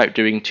without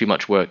doing too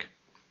much work.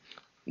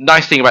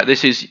 Nice thing about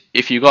this is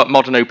if you've got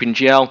modern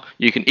OpenGL,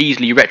 you can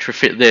easily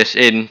retrofit this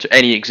into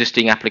any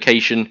existing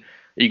application.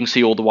 You can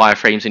see all the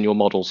wireframes in your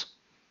models.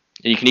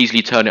 And you can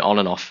easily turn it on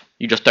and off.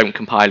 You just don't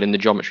compile in the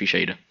geometry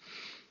shader.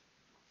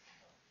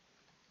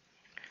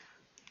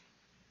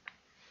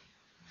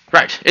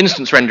 Right,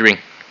 instance rendering.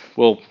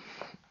 We'll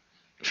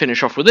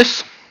finish off with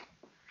this.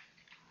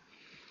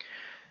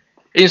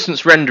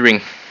 Instance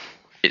rendering.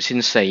 It's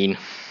insane.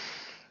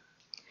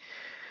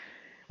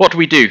 What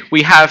do?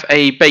 We have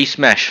a base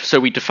mesh,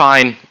 so we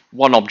define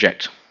one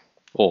object,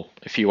 or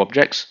a few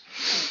objects.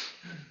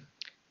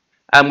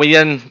 And we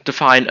then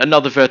define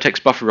another vertex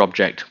buffer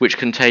object, which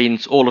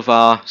contains all of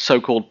our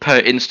so-called per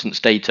instance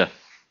data.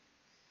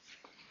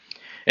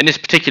 In this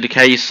particular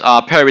case,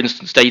 our per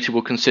instance data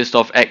will consist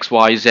of x,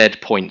 y, z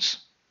points.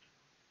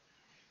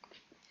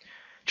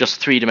 Just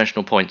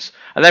three-dimensional points.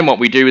 And then what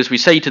we do is we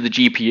say to the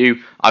GPU,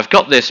 I've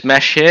got this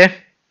mesh here.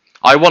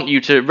 I want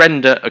you to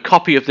render a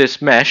copy of this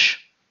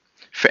mesh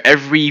for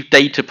every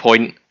data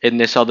point in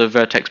this other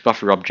vertex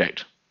buffer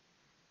object.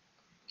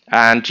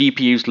 And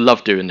GPUs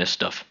love doing this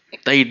stuff.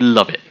 They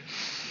love it.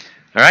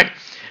 Alright?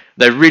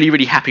 They're really,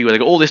 really happy with it.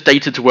 They've got all this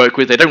data to work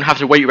with. They don't have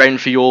to wait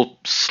around for your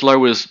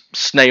slow as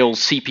snail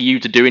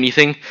CPU to do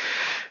anything.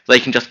 they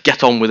can just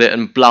get on with it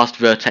and blast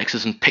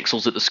vertexes and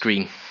pixels at the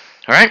screen.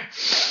 Alright?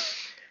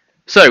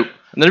 So,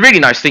 and the really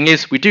nice thing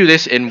is we do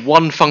this in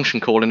one function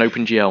call in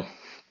OpenGL.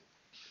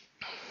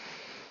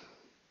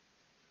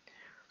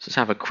 So let's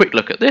have a quick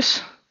look at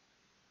this.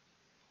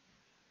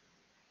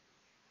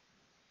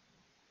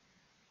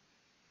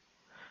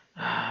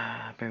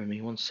 Bear with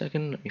me 1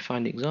 second, let me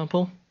find the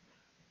example.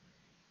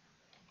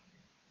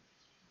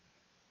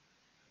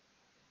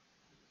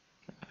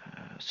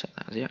 Set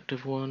that as the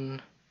active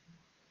one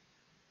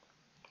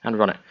and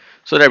run it.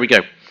 So there we go.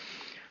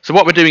 So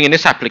what we're doing in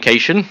this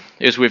application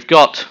is we've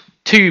got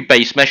two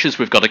base meshes.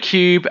 We've got a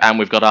cube and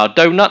we've got our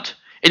donut.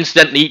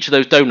 Incidentally, each of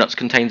those donuts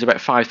contains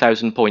about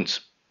 5,000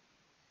 points.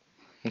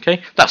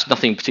 Okay, that's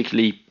nothing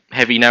particularly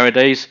heavy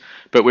nowadays,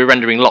 but we're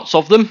rendering lots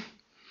of them.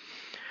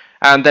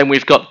 And then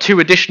we've got two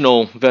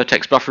additional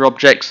vertex buffer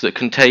objects that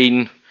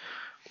contain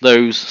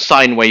those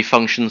sine wave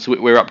functions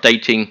that we're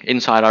updating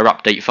inside our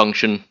update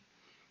function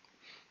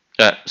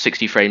at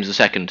 60 frames a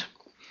second.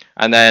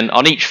 And then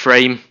on each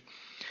frame,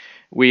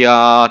 we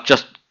are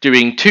just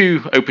doing two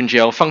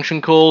OpenGL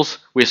function calls.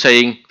 We're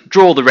saying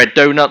draw the red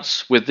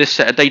donuts with this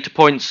set of data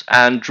points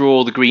and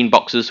draw the green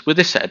boxes with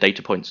this set of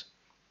data points.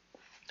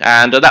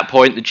 And at that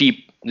point, the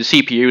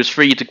CPU is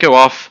free to go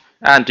off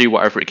and do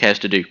whatever it cares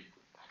to do.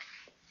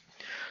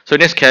 So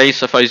in this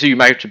case, if I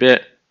zoom out a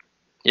bit,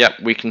 yeah,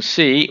 we can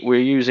see we're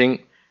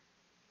using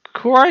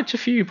quite a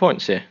few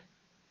points here.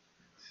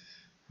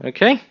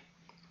 Okay.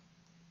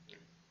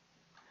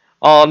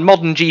 On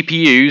modern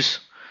GPUs,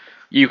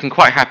 you can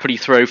quite happily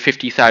throw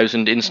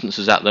 50,000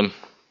 instances at them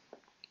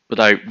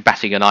without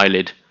batting an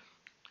eyelid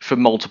for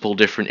multiple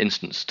different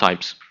instance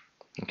types.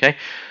 Okay.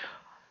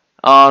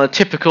 On a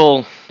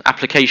typical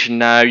application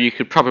now, you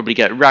could probably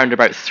get around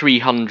about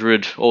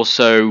 300 or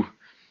so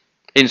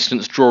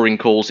instance drawing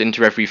calls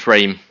into every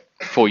frame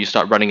before you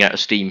start running out of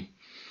steam.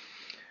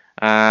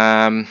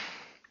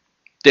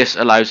 This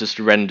allows us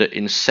to render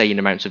insane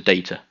amounts of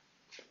data.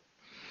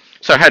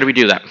 So how do we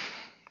do that?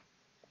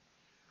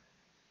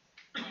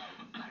 Can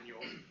you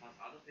also pass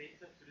other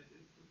data to these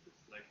instances,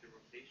 like the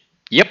rotation?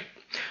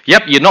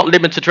 Yep, you're not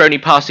limited to only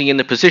passing in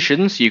the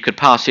positions. You could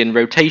pass in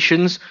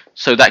rotations,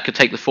 so that could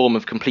take the form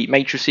of complete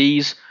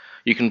matrices.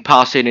 You can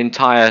pass in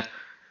entire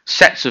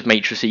sets of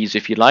matrices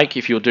if you like,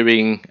 if you're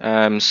doing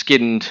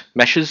skinned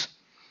meshes,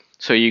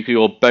 so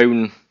your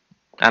bone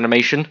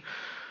animation.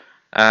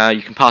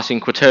 You can pass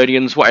in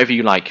quaternions, whatever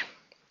you like.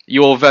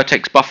 Your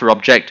vertex buffer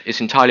object,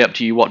 is entirely up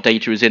to you what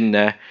data is in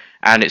there,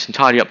 and it's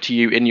entirely up to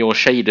you in your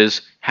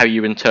shaders how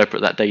you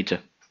interpret that data.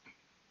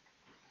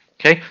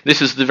 Okay,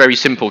 this is the very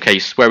simple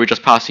case where we're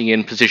just passing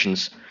in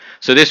positions.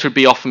 So this would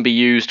often be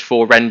used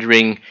for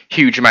rendering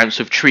huge amounts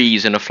of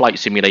trees in a flight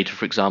simulator,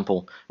 for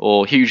example,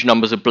 or huge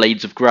numbers of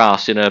blades of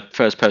grass in a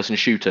first-person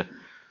shooter.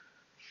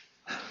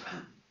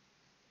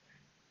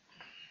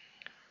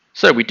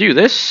 So we do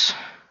this.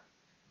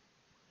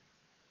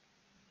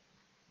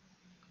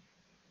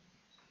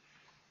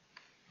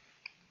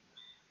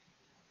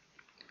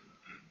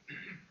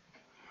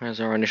 Where's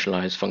our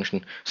initialize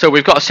function? So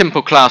we've got a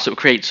simple class that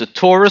creates a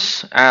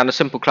torus and a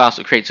simple class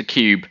that creates a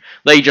cube.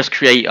 They just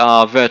create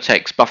our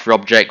vertex buffer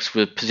objects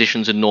with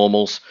positions and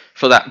normals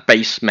for that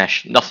base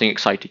mesh. Nothing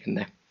exciting in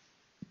there.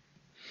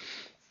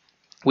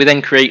 We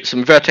then create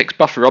some vertex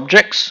buffer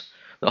objects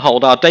that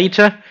hold our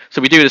data.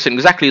 So we do this in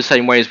exactly the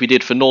same way as we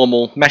did for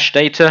normal mesh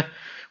data.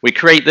 We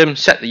create them,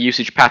 set the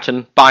usage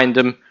pattern, bind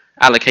them,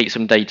 allocate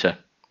some data.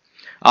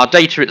 Our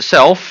data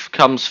itself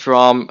comes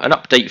from an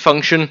update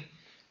function,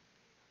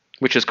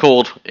 which is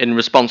called in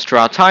response to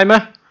our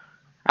timer.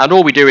 And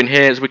all we do in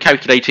here is we're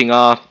calculating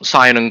our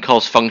sine and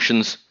cos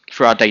functions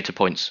for our data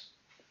points.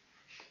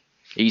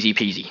 Easy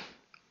peasy.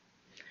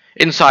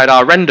 Inside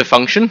our render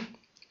function,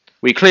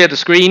 we clear the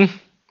screen,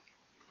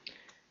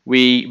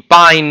 we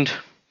bind,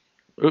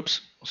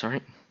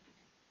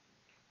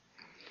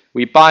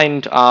 we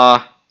bind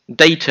our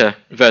data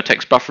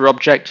vertex buffer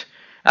object,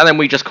 and then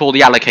we just call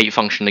the allocate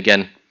function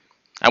again.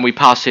 And we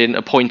pass in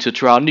a pointer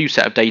to our new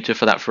set of data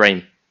for that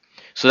frame.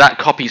 So that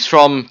copies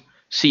from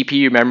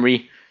CPU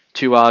memory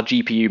to our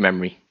GPU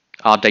memory,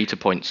 our data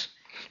points.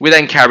 We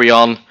then carry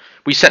on.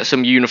 We set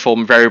some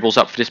uniform variables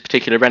up for this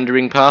particular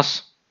rendering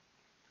pass.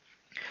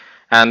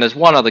 And there's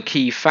one other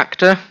key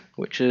factor,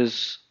 which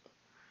is,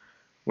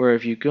 where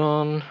have you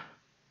gone?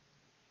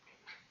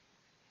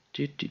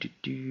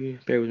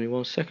 Bear with me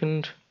 1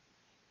 second.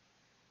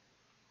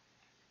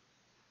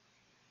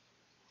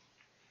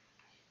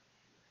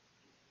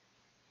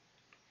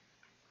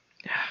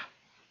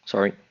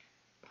 Sorry.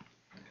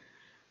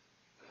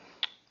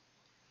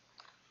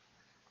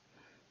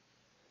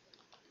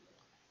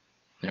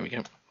 There we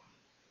go.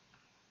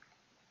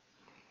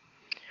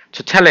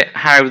 To tell it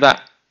how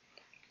that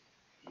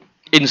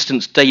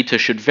instance data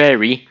should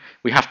vary,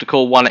 we have to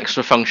call one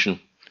extra function.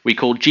 We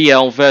call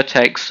GL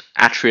vertex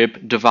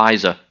attrib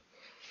divisor.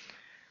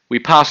 We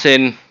pass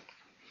in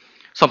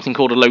something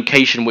called a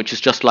location, which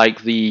is just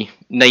like the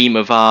name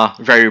of our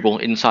variable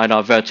inside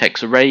our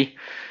vertex array,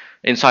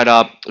 inside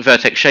our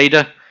vertex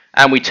shader,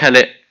 and we tell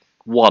it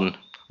 1.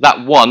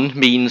 That 1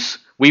 means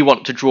we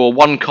want to draw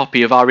one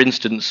copy of our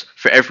instance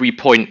for every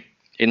point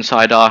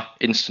inside our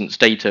instance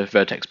data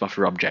vertex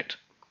buffer object.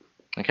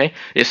 Okay,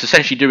 it's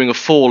essentially doing a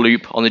for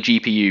loop on the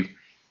GPU,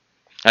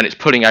 and it's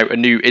pulling out a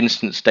new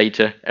instance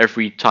data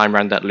every time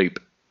around that loop.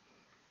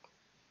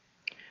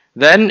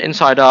 Then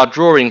inside our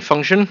drawing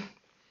function,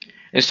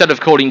 instead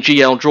of calling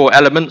GL draw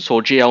elements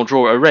or GL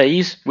draw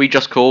arrays, we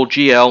just call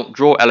GL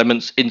draw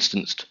elements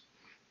instanced.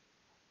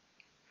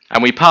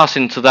 And we pass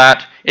into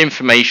that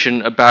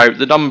information about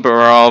the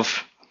number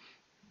of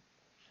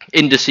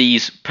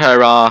indices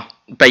per our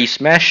base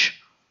mesh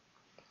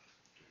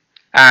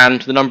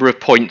and the number of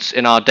points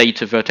in our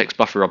data vertex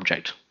buffer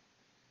object.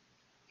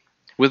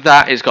 With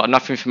that, it's got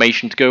enough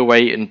information to go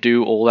away and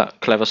do all that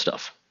clever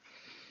stuff.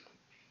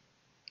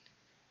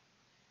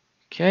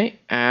 Okay,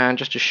 and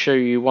just to show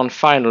you one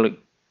final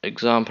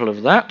example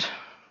of that,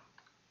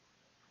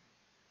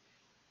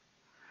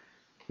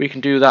 we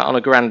can do that on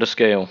a grander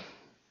scale.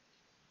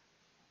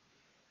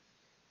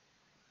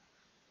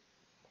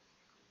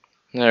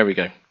 There we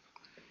go.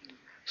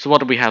 So what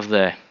do we have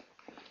there?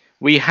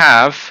 We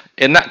have,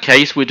 in that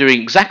case, we're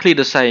doing exactly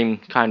the same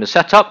kind of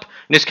setup.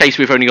 In this case,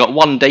 we've only got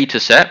one data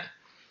set,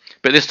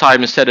 but this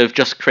time, instead of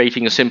just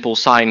creating a simple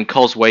sine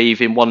cos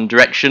wave in one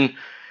direction,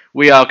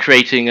 we are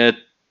creating a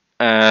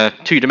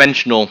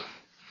two-dimensional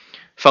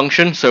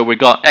function. So we've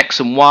got x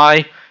and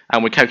y,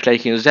 and we're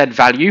calculating a z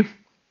value.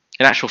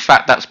 In actual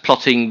fact, that's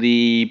plotting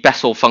the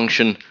Bessel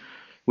function,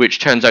 which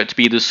turns out to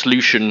be the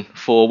solution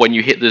for when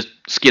you hit the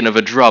skin of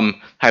a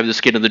drum, how the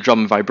skin of the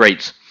drum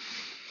vibrates.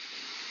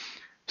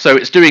 So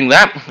it's doing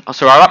that.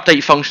 So our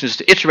update function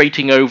is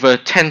iterating over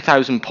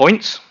 10,000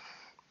 points.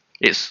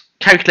 It's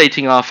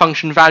calculating our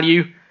function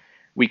value.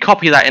 We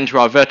copy that into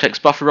our vertex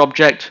buffer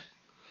object,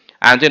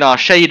 and in our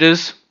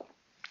shaders,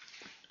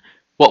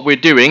 what we're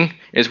doing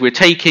is we're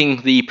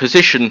taking the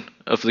position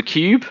of the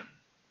cube.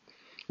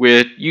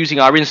 We're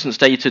using our instance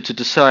data to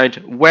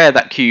decide where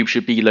that cube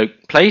should be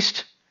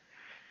placed.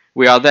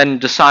 We are then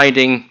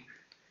deciding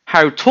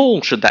how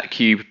tall should that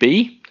cube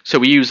be. So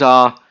we use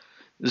our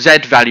z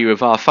value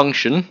of our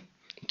function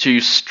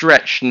to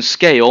stretch and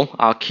scale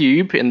our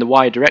cube in the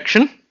y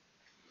direction.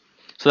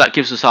 So that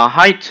gives us our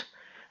height,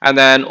 and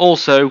then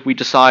also we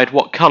decide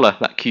what color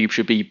that cube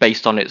should be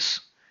based on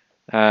its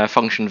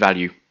function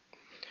value.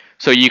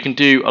 So you can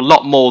do a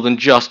lot more than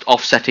just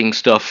offsetting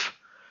stuff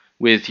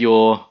with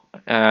your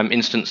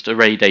instanced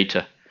array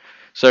data.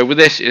 So with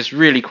this, it's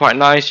really quite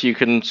nice. You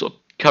can sort of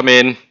come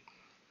in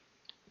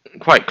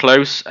quite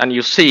close, and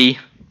you'll see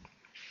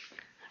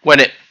when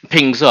it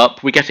pings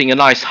up, we're getting a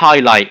nice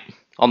highlight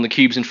on the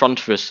cubes in front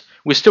of us.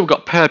 We've still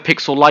got per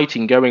pixel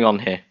lighting going on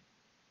here.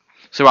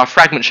 So our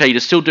fragment shader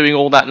is still doing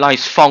all that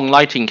nice phong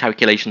lighting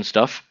calculation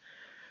stuff.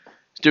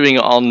 It's doing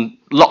it on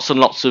lots and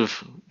lots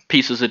of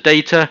pieces of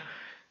data.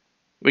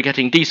 We're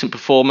getting decent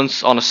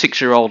performance on a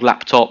 6-year-old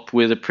laptop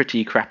with a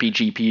pretty crappy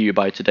GPU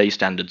by today's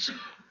standards.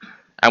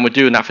 And we're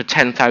doing that for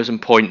 10,000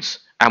 points,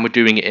 and we're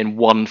doing it in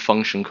one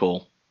function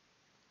call.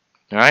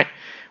 Alright?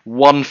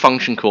 One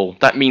function call.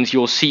 That means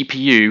your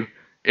CPU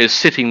is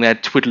sitting there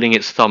twiddling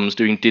its thumbs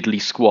doing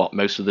diddly squat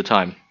most of the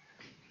time.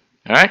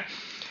 Alright?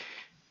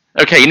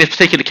 Okay, in this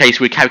particular case,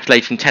 we're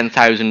calculating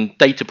 10,000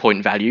 data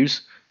point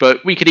values,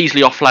 but we could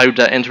easily offload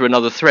that into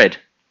another thread.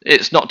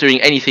 It's not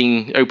doing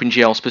anything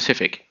OpenGL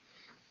specific.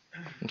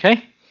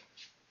 Okay?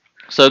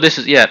 So this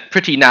is, yeah,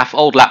 pretty naff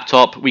old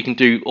laptop. We can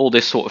do all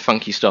this sort of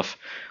funky stuff.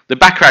 The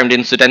background,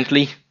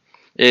 incidentally,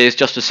 is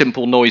just a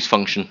simple noise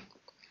function,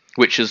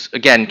 which is,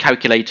 again,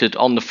 calculated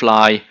on the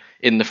fly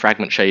in the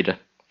fragment shader.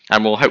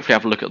 And we'll hopefully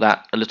have a look at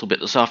that a little bit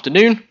this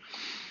afternoon.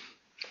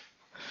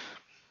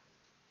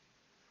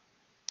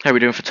 How are we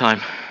doing for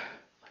time?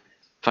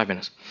 5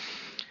 minutes.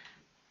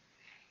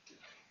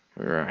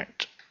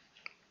 Right.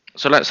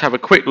 So let's have a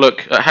quick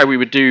look at how we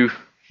would do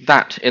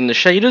that in the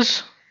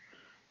shaders.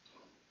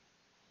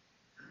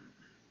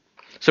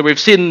 So we've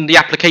seen the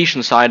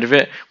application side of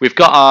it. We've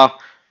got our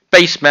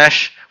base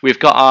mesh. We've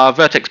got our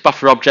vertex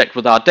buffer object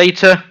with our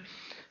data.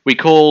 We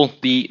call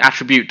the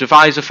attribute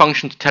divisor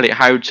function to tell it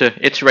how to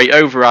iterate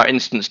over our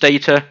instance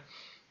data.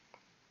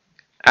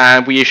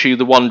 And we issue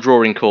the one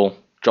drawing call.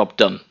 Job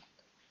done.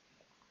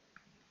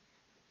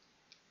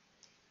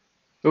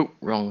 Oh,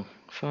 wrong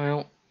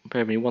file.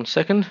 Bear with me 1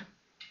 second.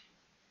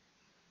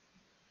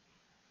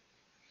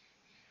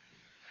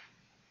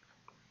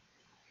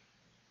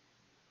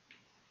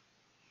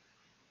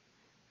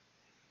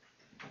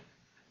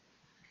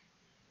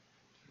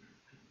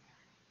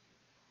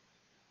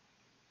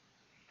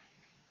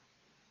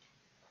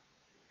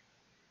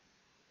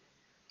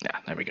 Yeah,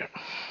 there we go.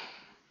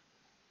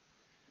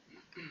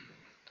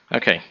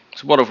 Okay,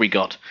 so what have we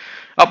got?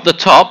 Up the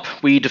top,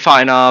 we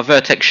define our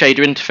vertex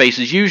shader interface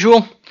as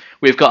usual.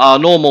 We've got our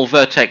normal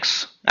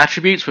vertex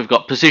attributes. We've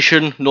got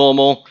position,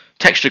 normal,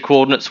 texture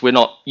coordinates we're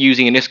not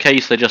using in this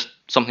case. They're just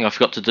something I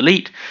forgot to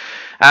delete.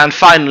 And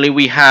finally,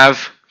 we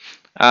have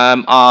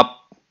our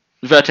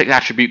vertex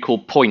attribute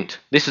called point.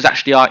 This is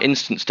actually our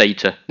instance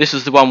data. This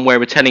is the one where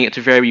we're telling it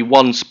to vary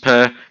once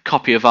per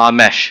copy of our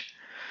mesh.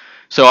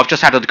 So I've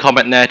just added a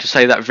comment there to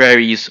say that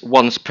varies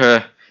once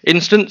per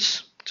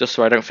instance. just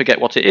so I don't forget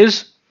what it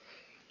is.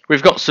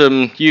 We've got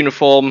some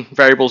uniform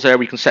variables there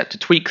we can set to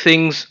tweak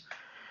things.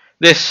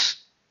 This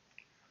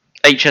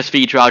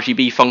HSV to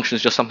RGB function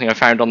is just something I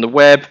found on the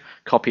web,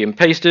 copy and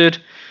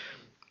pasted.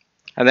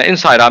 And then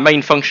inside our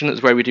main function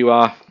is where we do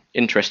our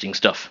interesting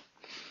stuff.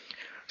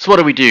 So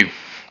what do?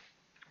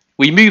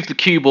 We move the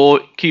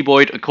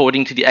cuboid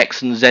according to the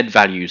X and Z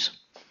values.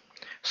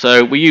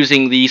 So we're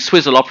using the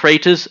swizzle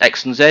operators,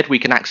 X and Z. We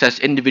can access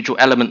individual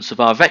elements of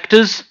our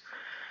vectors.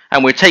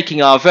 And we're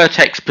taking our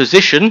vertex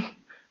position,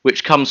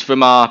 which comes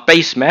from our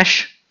base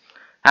mesh,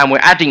 and we're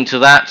adding to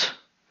that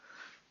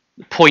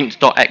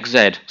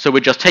point.xz. So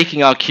we're just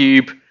taking our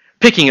cube,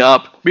 picking it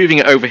up, moving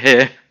it over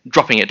here,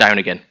 dropping it down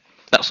again.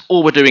 That's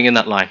all we're doing in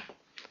that line.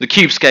 The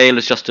cube scale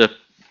is just to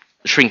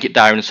shrink it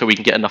down so we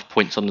can get enough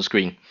points on the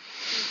screen.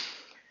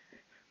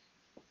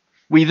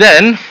 We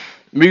then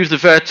move the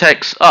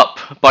vertex up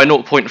by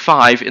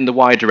 0.5 in the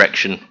y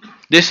direction.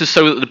 This is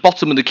so that the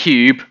bottom of the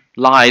cube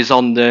lies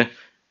on the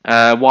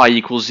y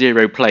equals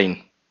 0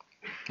 plane.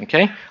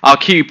 Okay, our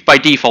cube by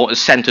default is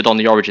centered on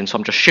the origin, so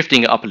I'm just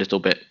shifting it up a little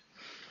bit.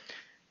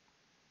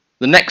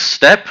 The next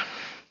step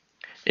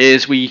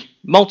is we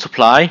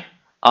multiply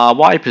our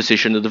y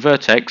position of the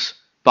vertex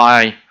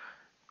by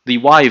the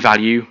y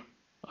value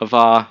of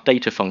our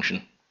data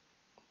function.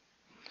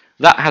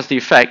 That has the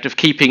effect of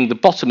keeping the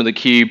bottom of the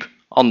cube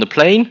on the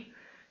plane,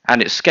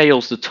 and it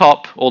scales the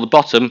top or the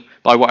bottom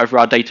by whatever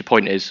our data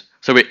point is.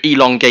 So it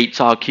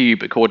elongates our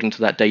cube according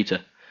to that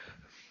data.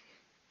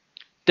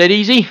 Dead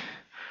easy.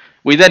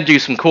 We then do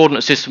some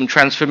coordinate system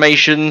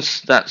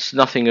transformations. That's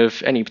nothing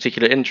of any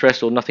particular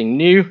interest or nothing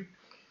new.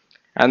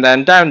 And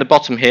then down the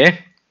bottom here,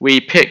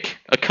 we pick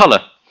a color.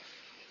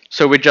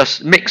 So we're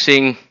just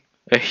mixing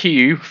a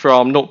hue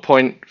from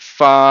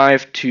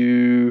 0.5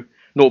 to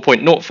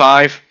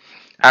 0.05,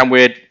 and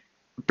we're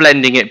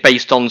blending it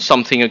based on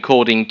something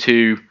according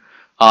to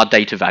our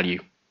data value.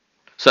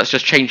 So that's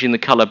just changing the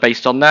color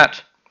based on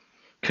that.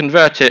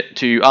 Convert it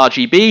to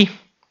RGB.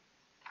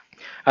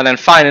 And then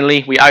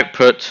finally, we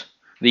output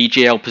the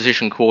GL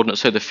position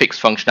coordinates, so the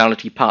fixed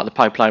functionality part of the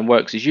pipeline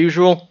works as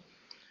usual.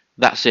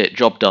 That's it,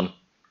 job done.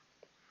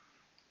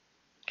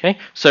 Okay,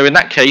 so in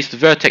that case, the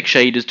vertex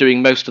shader is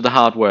doing most of the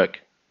hard work.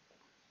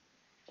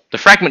 The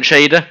fragment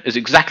shader is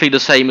exactly the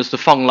same as the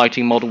phong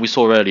lighting model we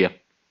saw earlier.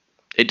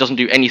 It doesn't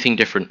do anything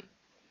different.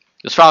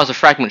 As far as the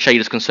fragment shader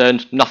is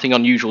concerned, nothing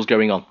unusual is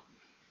going on.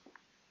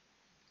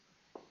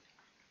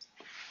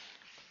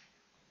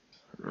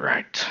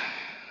 Right.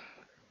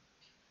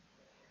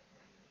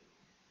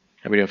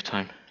 How do we do have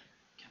time?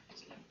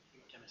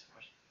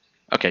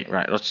 Okay,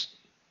 right, let's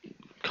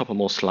a couple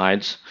more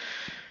slides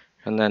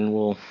and then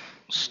we'll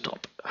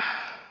stop.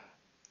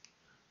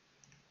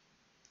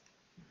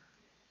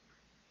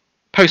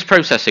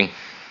 Post-processing.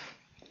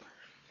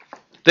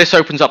 This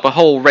opens up a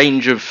whole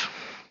range of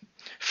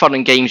fun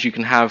and games you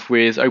can have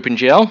with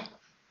OpenGL.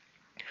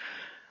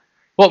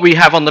 What we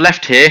have on the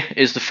left here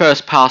is the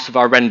first pass of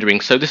our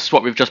rendering. So this is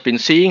what we've just been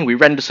seeing. We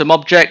render some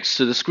objects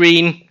to the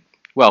screen.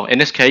 Well, in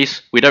this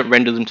case, we don't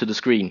render them to the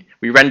screen.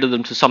 We render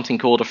them to something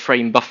called a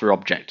frame buffer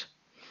object.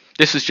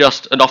 This is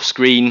just an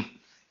off-screen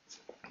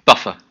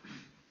buffer.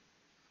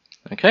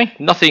 Okay,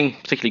 nothing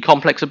particularly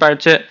complex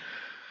about it.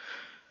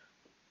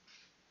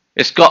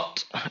 It's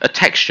got a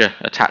texture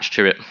attached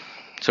to it.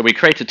 So we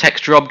create a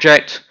texture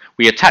object,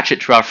 we attach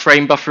it to our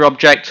frame buffer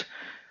object,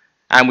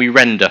 and we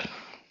render.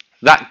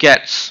 That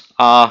gets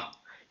our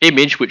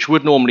image, which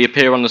would normally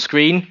appear on the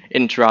screen,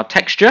 into our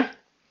texture.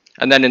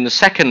 And then in the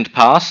second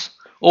pass,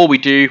 all we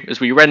do is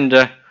we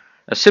render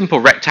a simple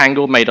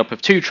rectangle made up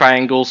of two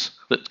triangles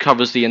that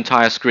covers the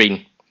entire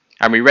screen.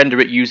 And we render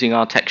it using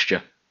our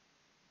texture.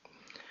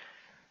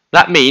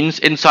 That means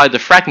inside the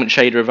fragment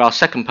shader of our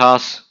second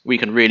pass, we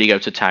can really go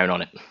to town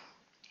on it.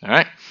 All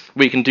right,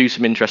 we can do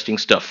some interesting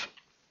stuff.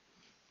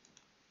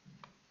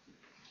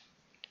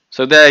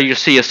 So there you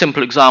see a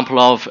simple example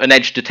of an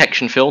edge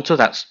detection filter.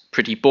 That's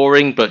pretty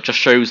boring, but just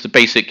shows the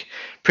basic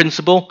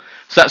principle.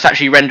 So that's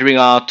actually rendering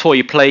our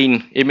toy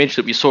plane image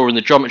that we saw in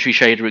the geometry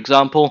shader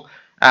example,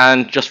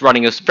 and just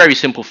running a very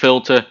simple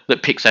filter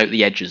that picks out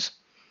the edges.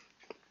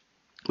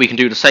 We can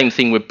do the same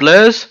thing with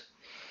blurs.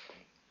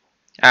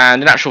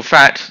 And in actual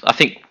fact, I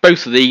think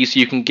both of these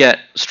you can get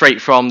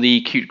straight from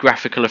the Qt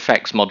Graphical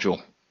Effects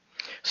module.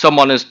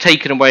 Someone has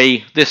taken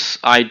away this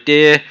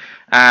idea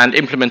and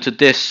implemented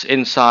this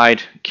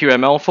inside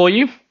QML for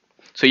you.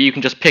 So you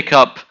can just pick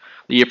up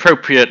the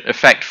appropriate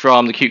effect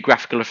from the Qt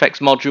Graphical Effects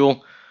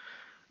module.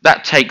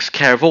 That takes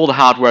care of all the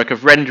hard work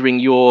of rendering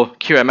your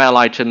QML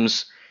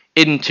items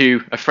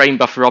into a frame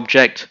buffer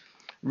object,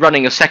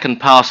 running a second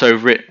pass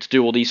over it to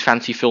do all these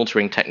fancy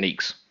filtering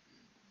techniques.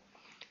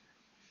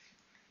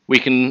 We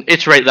can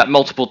iterate that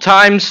multiple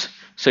times.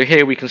 So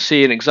here we can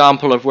see an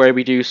example of where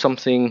we do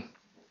something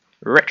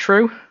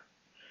retro.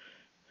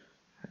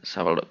 Let's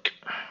have a look.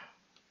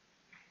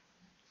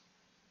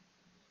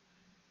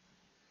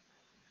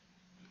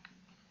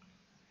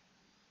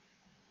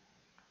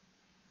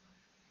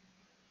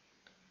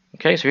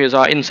 Okay, so here's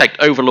our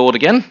insect overlord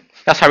again.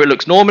 That's how it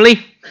looks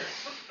normally.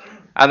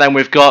 And then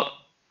we've got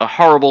a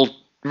horrible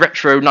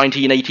retro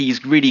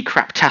 1980s really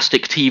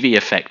craptastic TV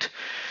effect.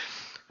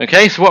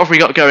 Okay, so what have we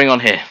got going on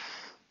here?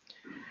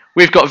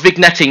 We've got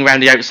vignetting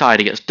around the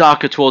outside. It gets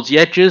darker towards the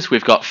edges.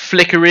 We've got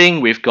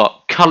flickering. We've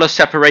got color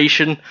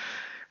separation.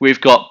 We've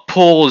got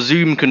poor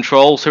zoom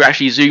control, so it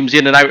actually zooms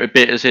in and out a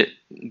bit as it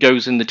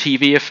goes in the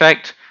TV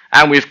effect.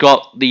 And we've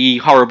got the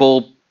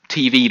horrible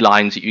TV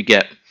lines that you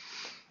get.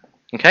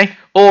 Okay,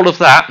 all of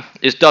that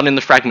is done in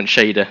the fragment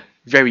shader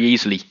very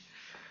easily.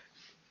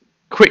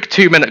 Quick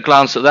 2-minute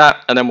glance at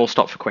that, and then we'll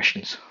stop for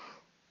questions.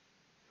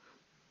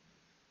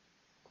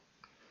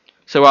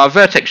 So our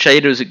vertex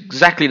shader is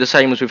exactly the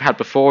same as we've had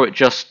before. It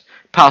just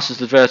passes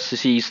the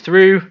vertices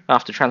through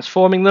after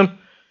transforming them.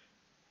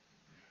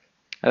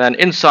 And then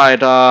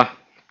inside our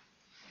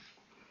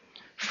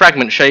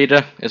fragment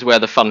shader is where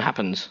the fun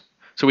happens.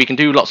 So we can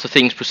do lots of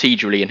things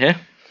procedurally in here.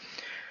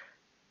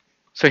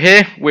 So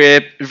here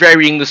we're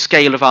varying the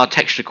scale of our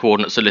texture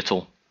coordinates a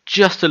little,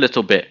 just a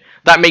little bit.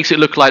 That makes it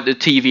look like the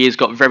TV has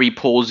got very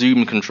poor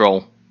zoom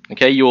control.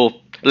 Okay, your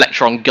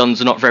electron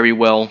guns are not very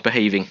well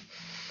behaving.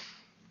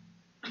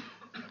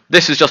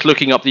 This is just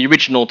looking up the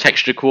original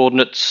texture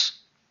coordinates,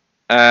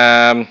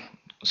 but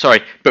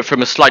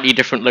from a slightly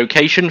different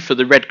location for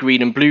the red,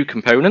 green and blue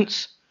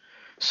components.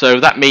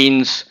 So that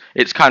means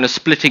it's kind of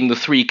splitting the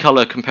 3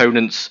 color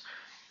components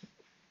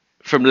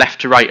from left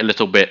to right a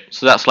little bit.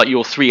 So that's like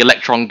your 3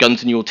 electron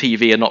guns in your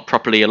TV are not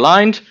properly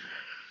aligned.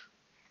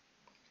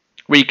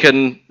 We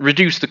can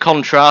reduce the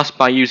contrast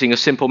by using a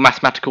simple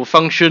mathematical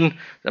function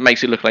that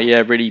makes it look like,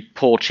 yeah, really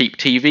poor, cheap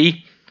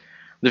TV.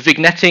 The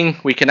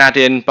vignetting we can add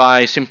in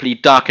by simply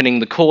darkening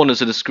the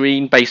corners of the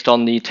screen based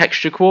on the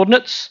texture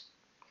coordinates.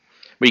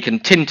 We can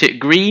tint it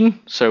green,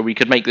 so we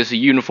could make this a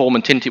uniform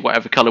and tint it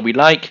whatever color we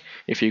like,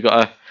 if you've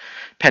got a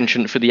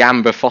penchant for the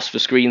amber phosphor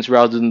screens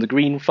rather than the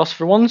green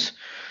phosphor ones.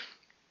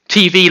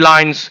 TV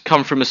lines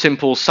come from a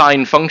simple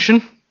sine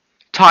function.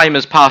 Time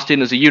is passed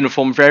in as a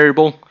uniform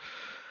variable.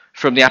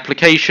 From the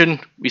application,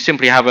 we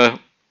simply have a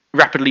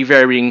rapidly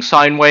varying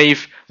sine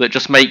wave that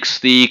just makes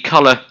the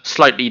color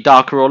slightly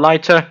darker or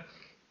lighter.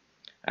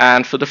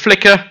 And for the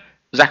flicker,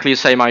 exactly the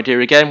same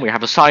idea again. We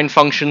have a sine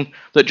function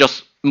that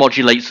just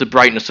modulates the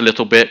brightness a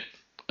little bit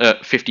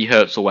at 50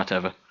 Hertz or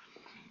whatever.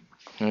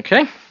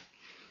 Okay.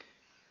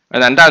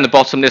 And then down the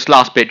bottom, this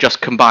last bit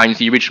just combines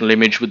the original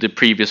image with the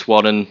previous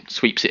one and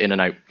sweeps it in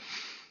and out.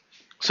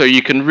 So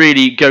you can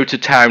really go to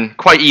town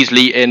quite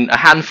easily in a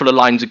handful of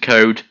lines of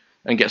code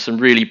and get some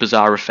really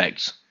bizarre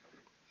effects.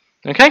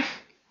 Okay?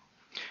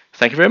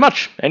 Thank you very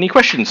much. Any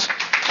questions?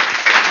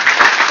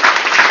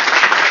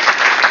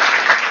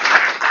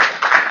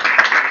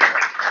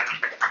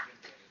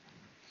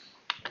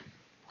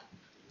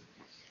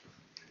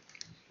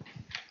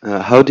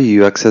 How do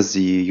you access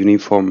the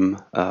uniform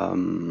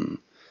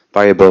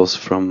variables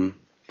from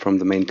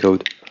the main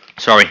code?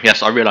 Sorry,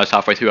 yes, I realized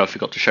halfway through I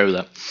forgot to show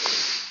that.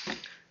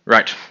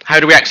 Right, how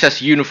do we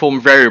access uniform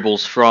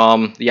variables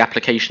from the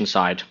application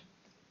side?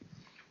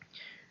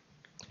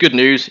 Good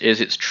news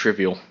is it's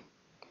trivial.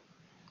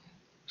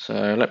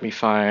 So let me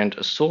find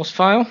a source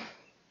file.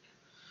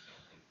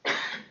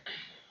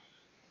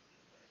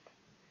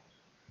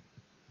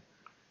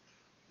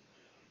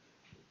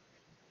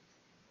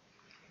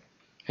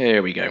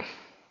 Here we go.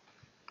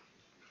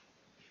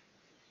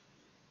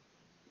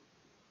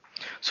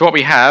 So what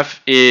we have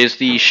is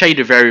the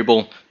shader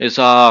variable is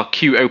our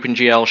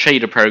QOpenGL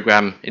shader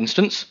program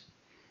instance,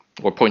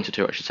 or pointer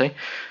to, I should say.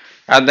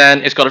 And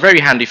then it's got a very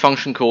handy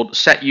function called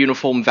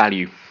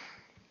setUniformValue.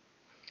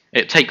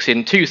 It takes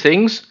in 2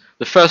 things.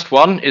 The first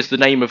one is the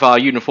name of our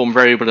uniform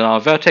variable in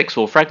our vertex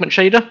or fragment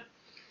shader,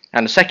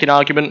 and the second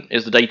argument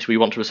is the data we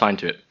want to assign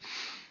to it.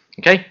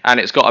 Okay, and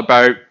it's got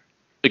about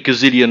a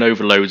gazillion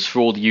overloads for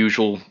all the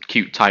usual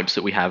Qt types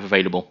that we have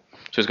available.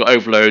 So it's got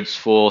overloads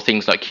for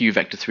things like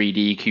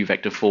QVector3D,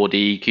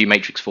 QVector4D,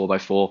 QMatrix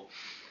 4x4,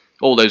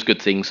 all those good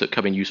things that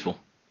come in useful.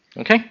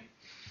 Okay?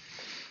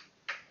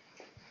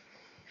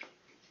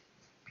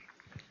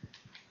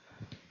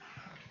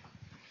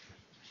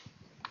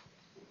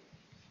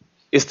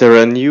 Is there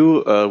a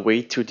new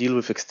way to deal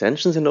with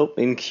extensions in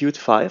Qt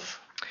 5?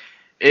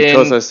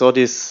 Because I saw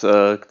this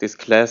this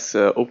class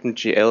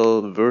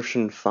OpenGL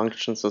version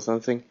functions or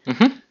something.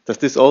 Mm-hmm. Does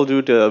this all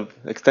do the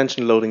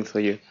extension loading for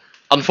you?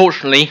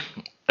 Unfortunately,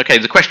 okay,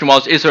 the question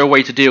was, is there a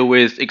way to deal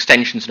with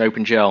extensions in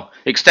OpenGL?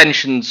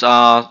 Extensions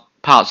are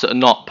parts that are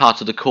not part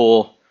of the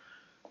core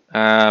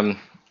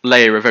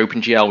layer of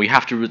OpenGL. We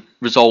have to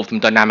resolve them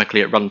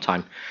dynamically at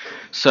runtime.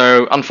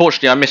 So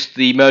unfortunately, I missed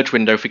the merge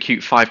window for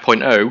Qt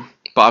 5.0,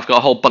 but I've got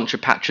a whole bunch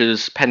of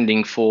patches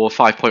pending for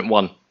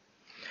 5.1.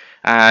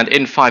 And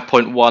in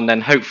 5.1,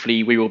 then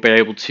hopefully we will be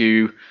able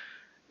to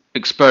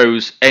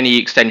expose any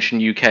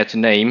extension you care to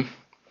name,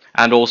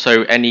 and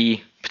also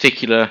any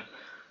particular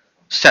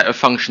set of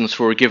functions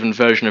for a given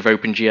version of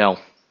OpenGL.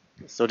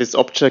 So this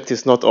object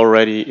is not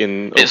already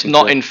in It's OpenGL?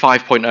 not in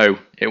 5.0.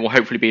 It will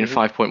hopefully be in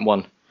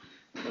 5.1.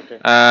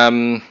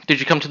 Okay. Did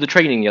you come to the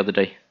training the other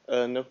day?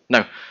 No.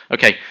 No.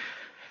 Okay.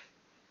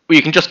 Well,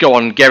 you can just go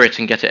on Gerrit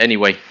and get it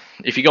anyway.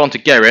 If you go on to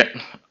Gerrit,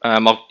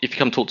 if you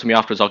come talk to me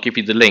afterwards, I'll give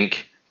you the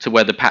link to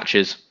where the patch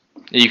is.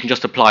 You can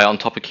just apply it on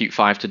top of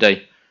Qt5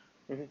 today.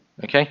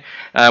 Okay.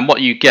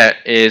 What you get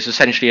is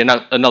essentially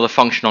another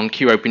function on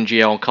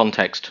QOpenGL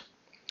context,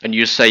 and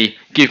you just say,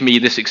 give me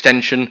this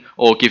extension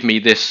or give me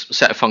this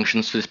set of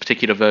functions for this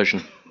particular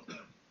version.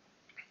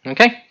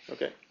 Okay.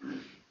 Okay.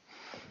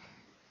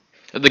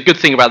 The good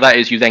thing about that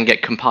is you then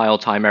get compile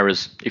time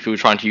errors if you were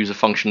trying to use a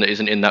function that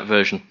isn't in that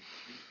version.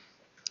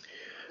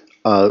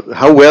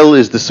 How well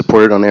is this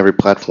supported on every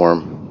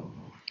platform?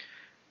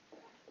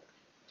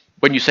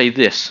 When you say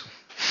this,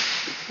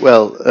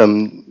 Well,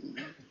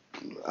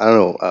 I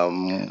don't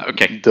know.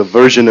 Okay. The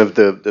version of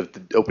the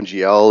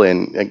OpenGL,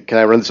 and can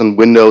I run this on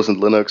Windows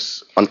and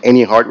Linux on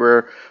any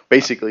hardware,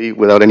 basically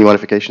without any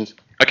modifications?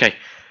 okay.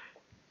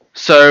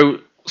 So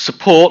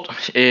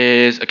support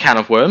is a can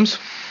of worms.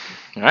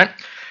 All right.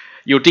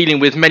 You're dealing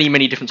with many,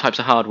 many different types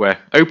of hardware.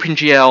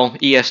 OpenGL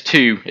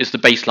ES2 is the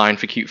baseline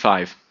for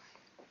Qt5.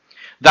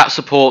 That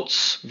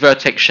supports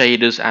vertex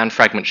shaders and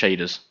fragment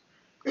shaders.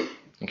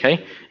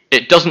 Okay.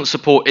 It doesn't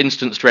support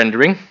instanced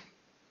rendering.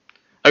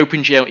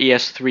 OpenGL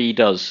ES3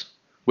 does,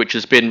 which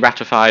has been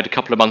ratified a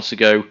couple of months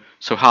ago,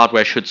 so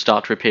hardware should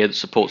start to appear that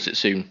supports it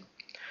soon.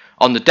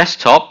 On the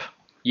desktop,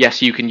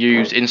 yes, you can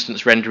use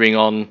instance rendering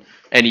on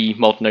any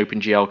modern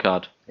OpenGL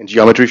card. And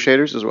geometry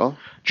shaders as well?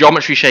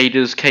 Geometry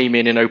shaders came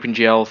in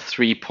OpenGL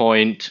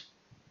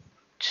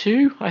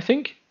 3.2, I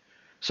think.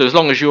 So as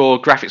long as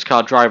your graphics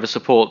card driver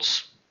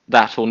supports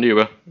that or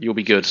newer, you'll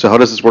be good. So how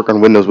does this work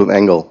on Windows with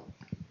Angle?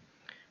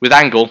 With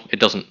Angle, it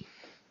doesn't.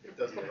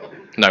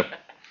 No.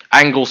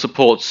 Angle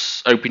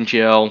supports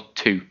OpenGL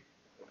 2.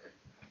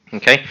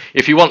 Okay.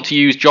 If you want to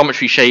use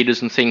geometry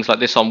shaders and things like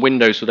this on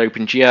Windows with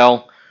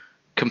OpenGL,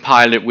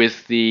 compile it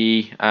with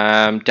the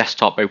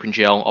desktop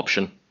OpenGL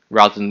option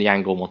rather than the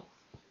Angle one.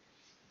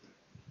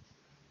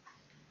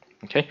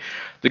 Okay.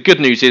 The good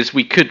news is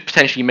we could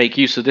potentially make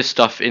use of this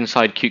stuff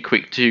inside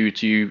Qt 2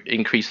 to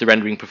increase the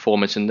rendering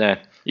performance in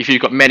there. If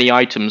you've got many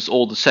items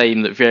all the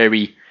same that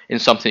vary in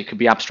something that could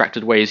be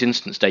abstracted away as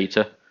instance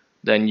data,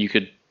 then you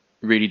could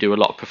really do a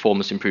lot of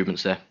performance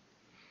improvements there.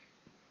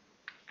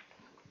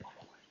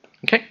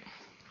 Okay,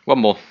 one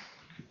more.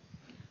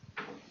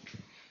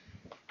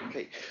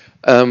 Okay.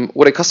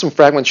 Would a custom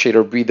fragment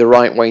shader be the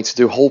right way to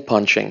do hole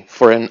punching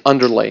for an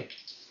underlay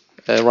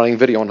running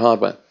video on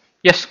hardware?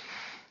 Yes.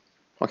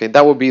 Okay,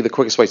 that would be the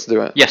quickest way to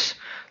do it. Yes,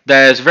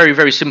 there's a very,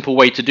 very simple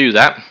way to do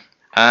that.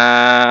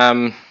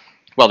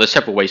 Well, there's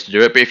several ways to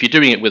do it, but if you're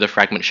doing it with a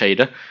fragment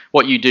shader,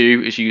 what you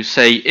do is you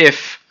say,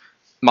 if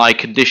my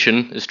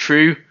condition is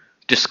true,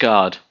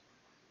 discard.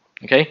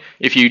 Okay,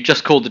 if you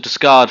just call the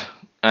discard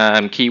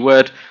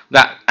keyword,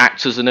 that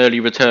acts as an early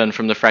return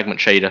from the fragment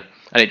shader,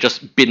 and it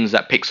just bins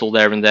that pixel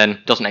there and then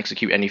doesn't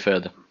execute any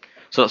further.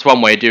 So that's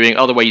one way of doing it.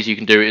 Other ways you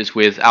can do it is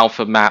with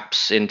alpha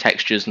maps in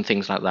textures and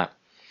things like that.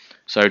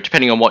 So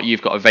depending on what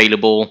you've got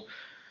available,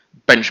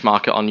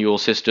 benchmark it on your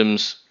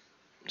systems,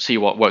 see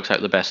what works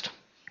out the best.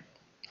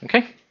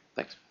 Okay?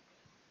 Thanks.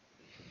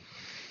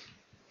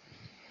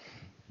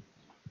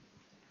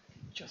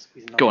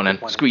 Go on then,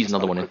 squeeze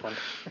another one in.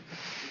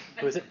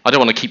 Who is it? I don't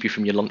want to keep you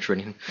from your lunch or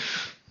anything.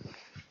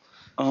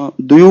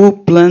 Do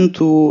you plan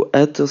to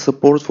add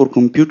support for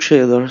compute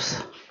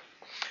shaders?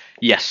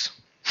 Yes.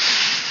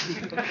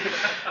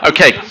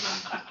 Okay.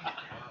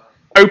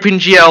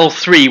 OpenGL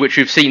 3, which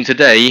we've seen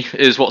today,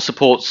 is what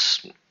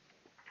supports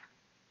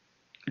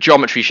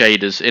geometry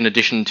shaders in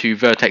addition to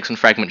vertex and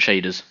fragment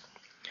shaders.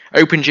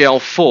 OpenGL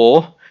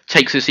 4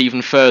 takes this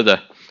even further.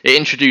 It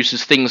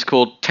introduces things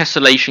called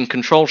tessellation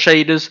control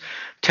shaders,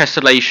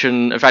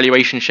 tessellation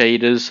evaluation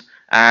shaders,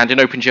 and in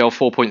OpenGL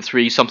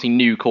 4.3 something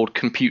new called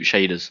compute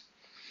shaders.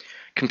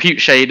 Compute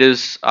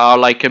shaders are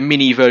like a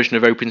mini version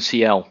of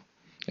OpenCL.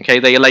 Okay,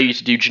 they allow you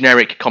to do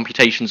generic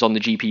computations on the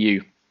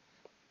GPU.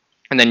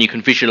 And then you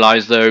can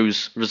visualize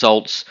those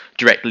results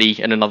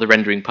directly in another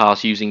rendering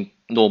pass using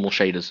normal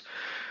shaders.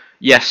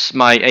 Yes,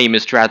 my aim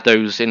is to add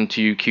those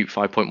into Qt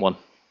 5.1.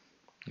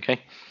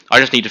 Okay, I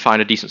just need to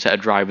find a decent set of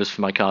drivers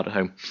for my card at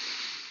home.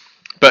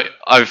 But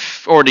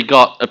I've already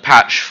got a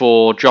patch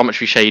for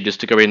geometry shaders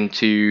to go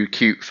into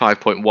Qt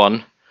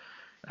 5.1.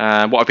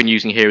 What I've been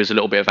using here is a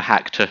little bit of a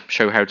hack to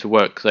show how to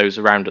work those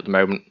around at the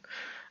moment.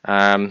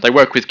 They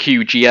work with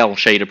QGL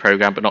shader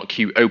program, but not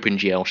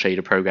QOpenGL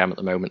shader program at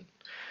the moment.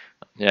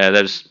 Yeah,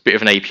 there's a bit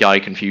of an API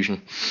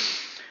confusion.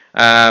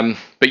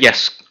 But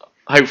yes,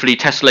 hopefully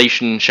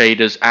tessellation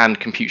shaders and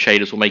compute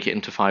shaders will make it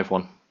into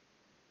 5.1.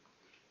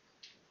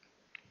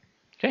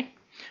 Okay,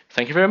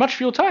 thank you very much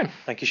for your time.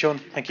 Thank you, Sean.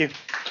 Thank you.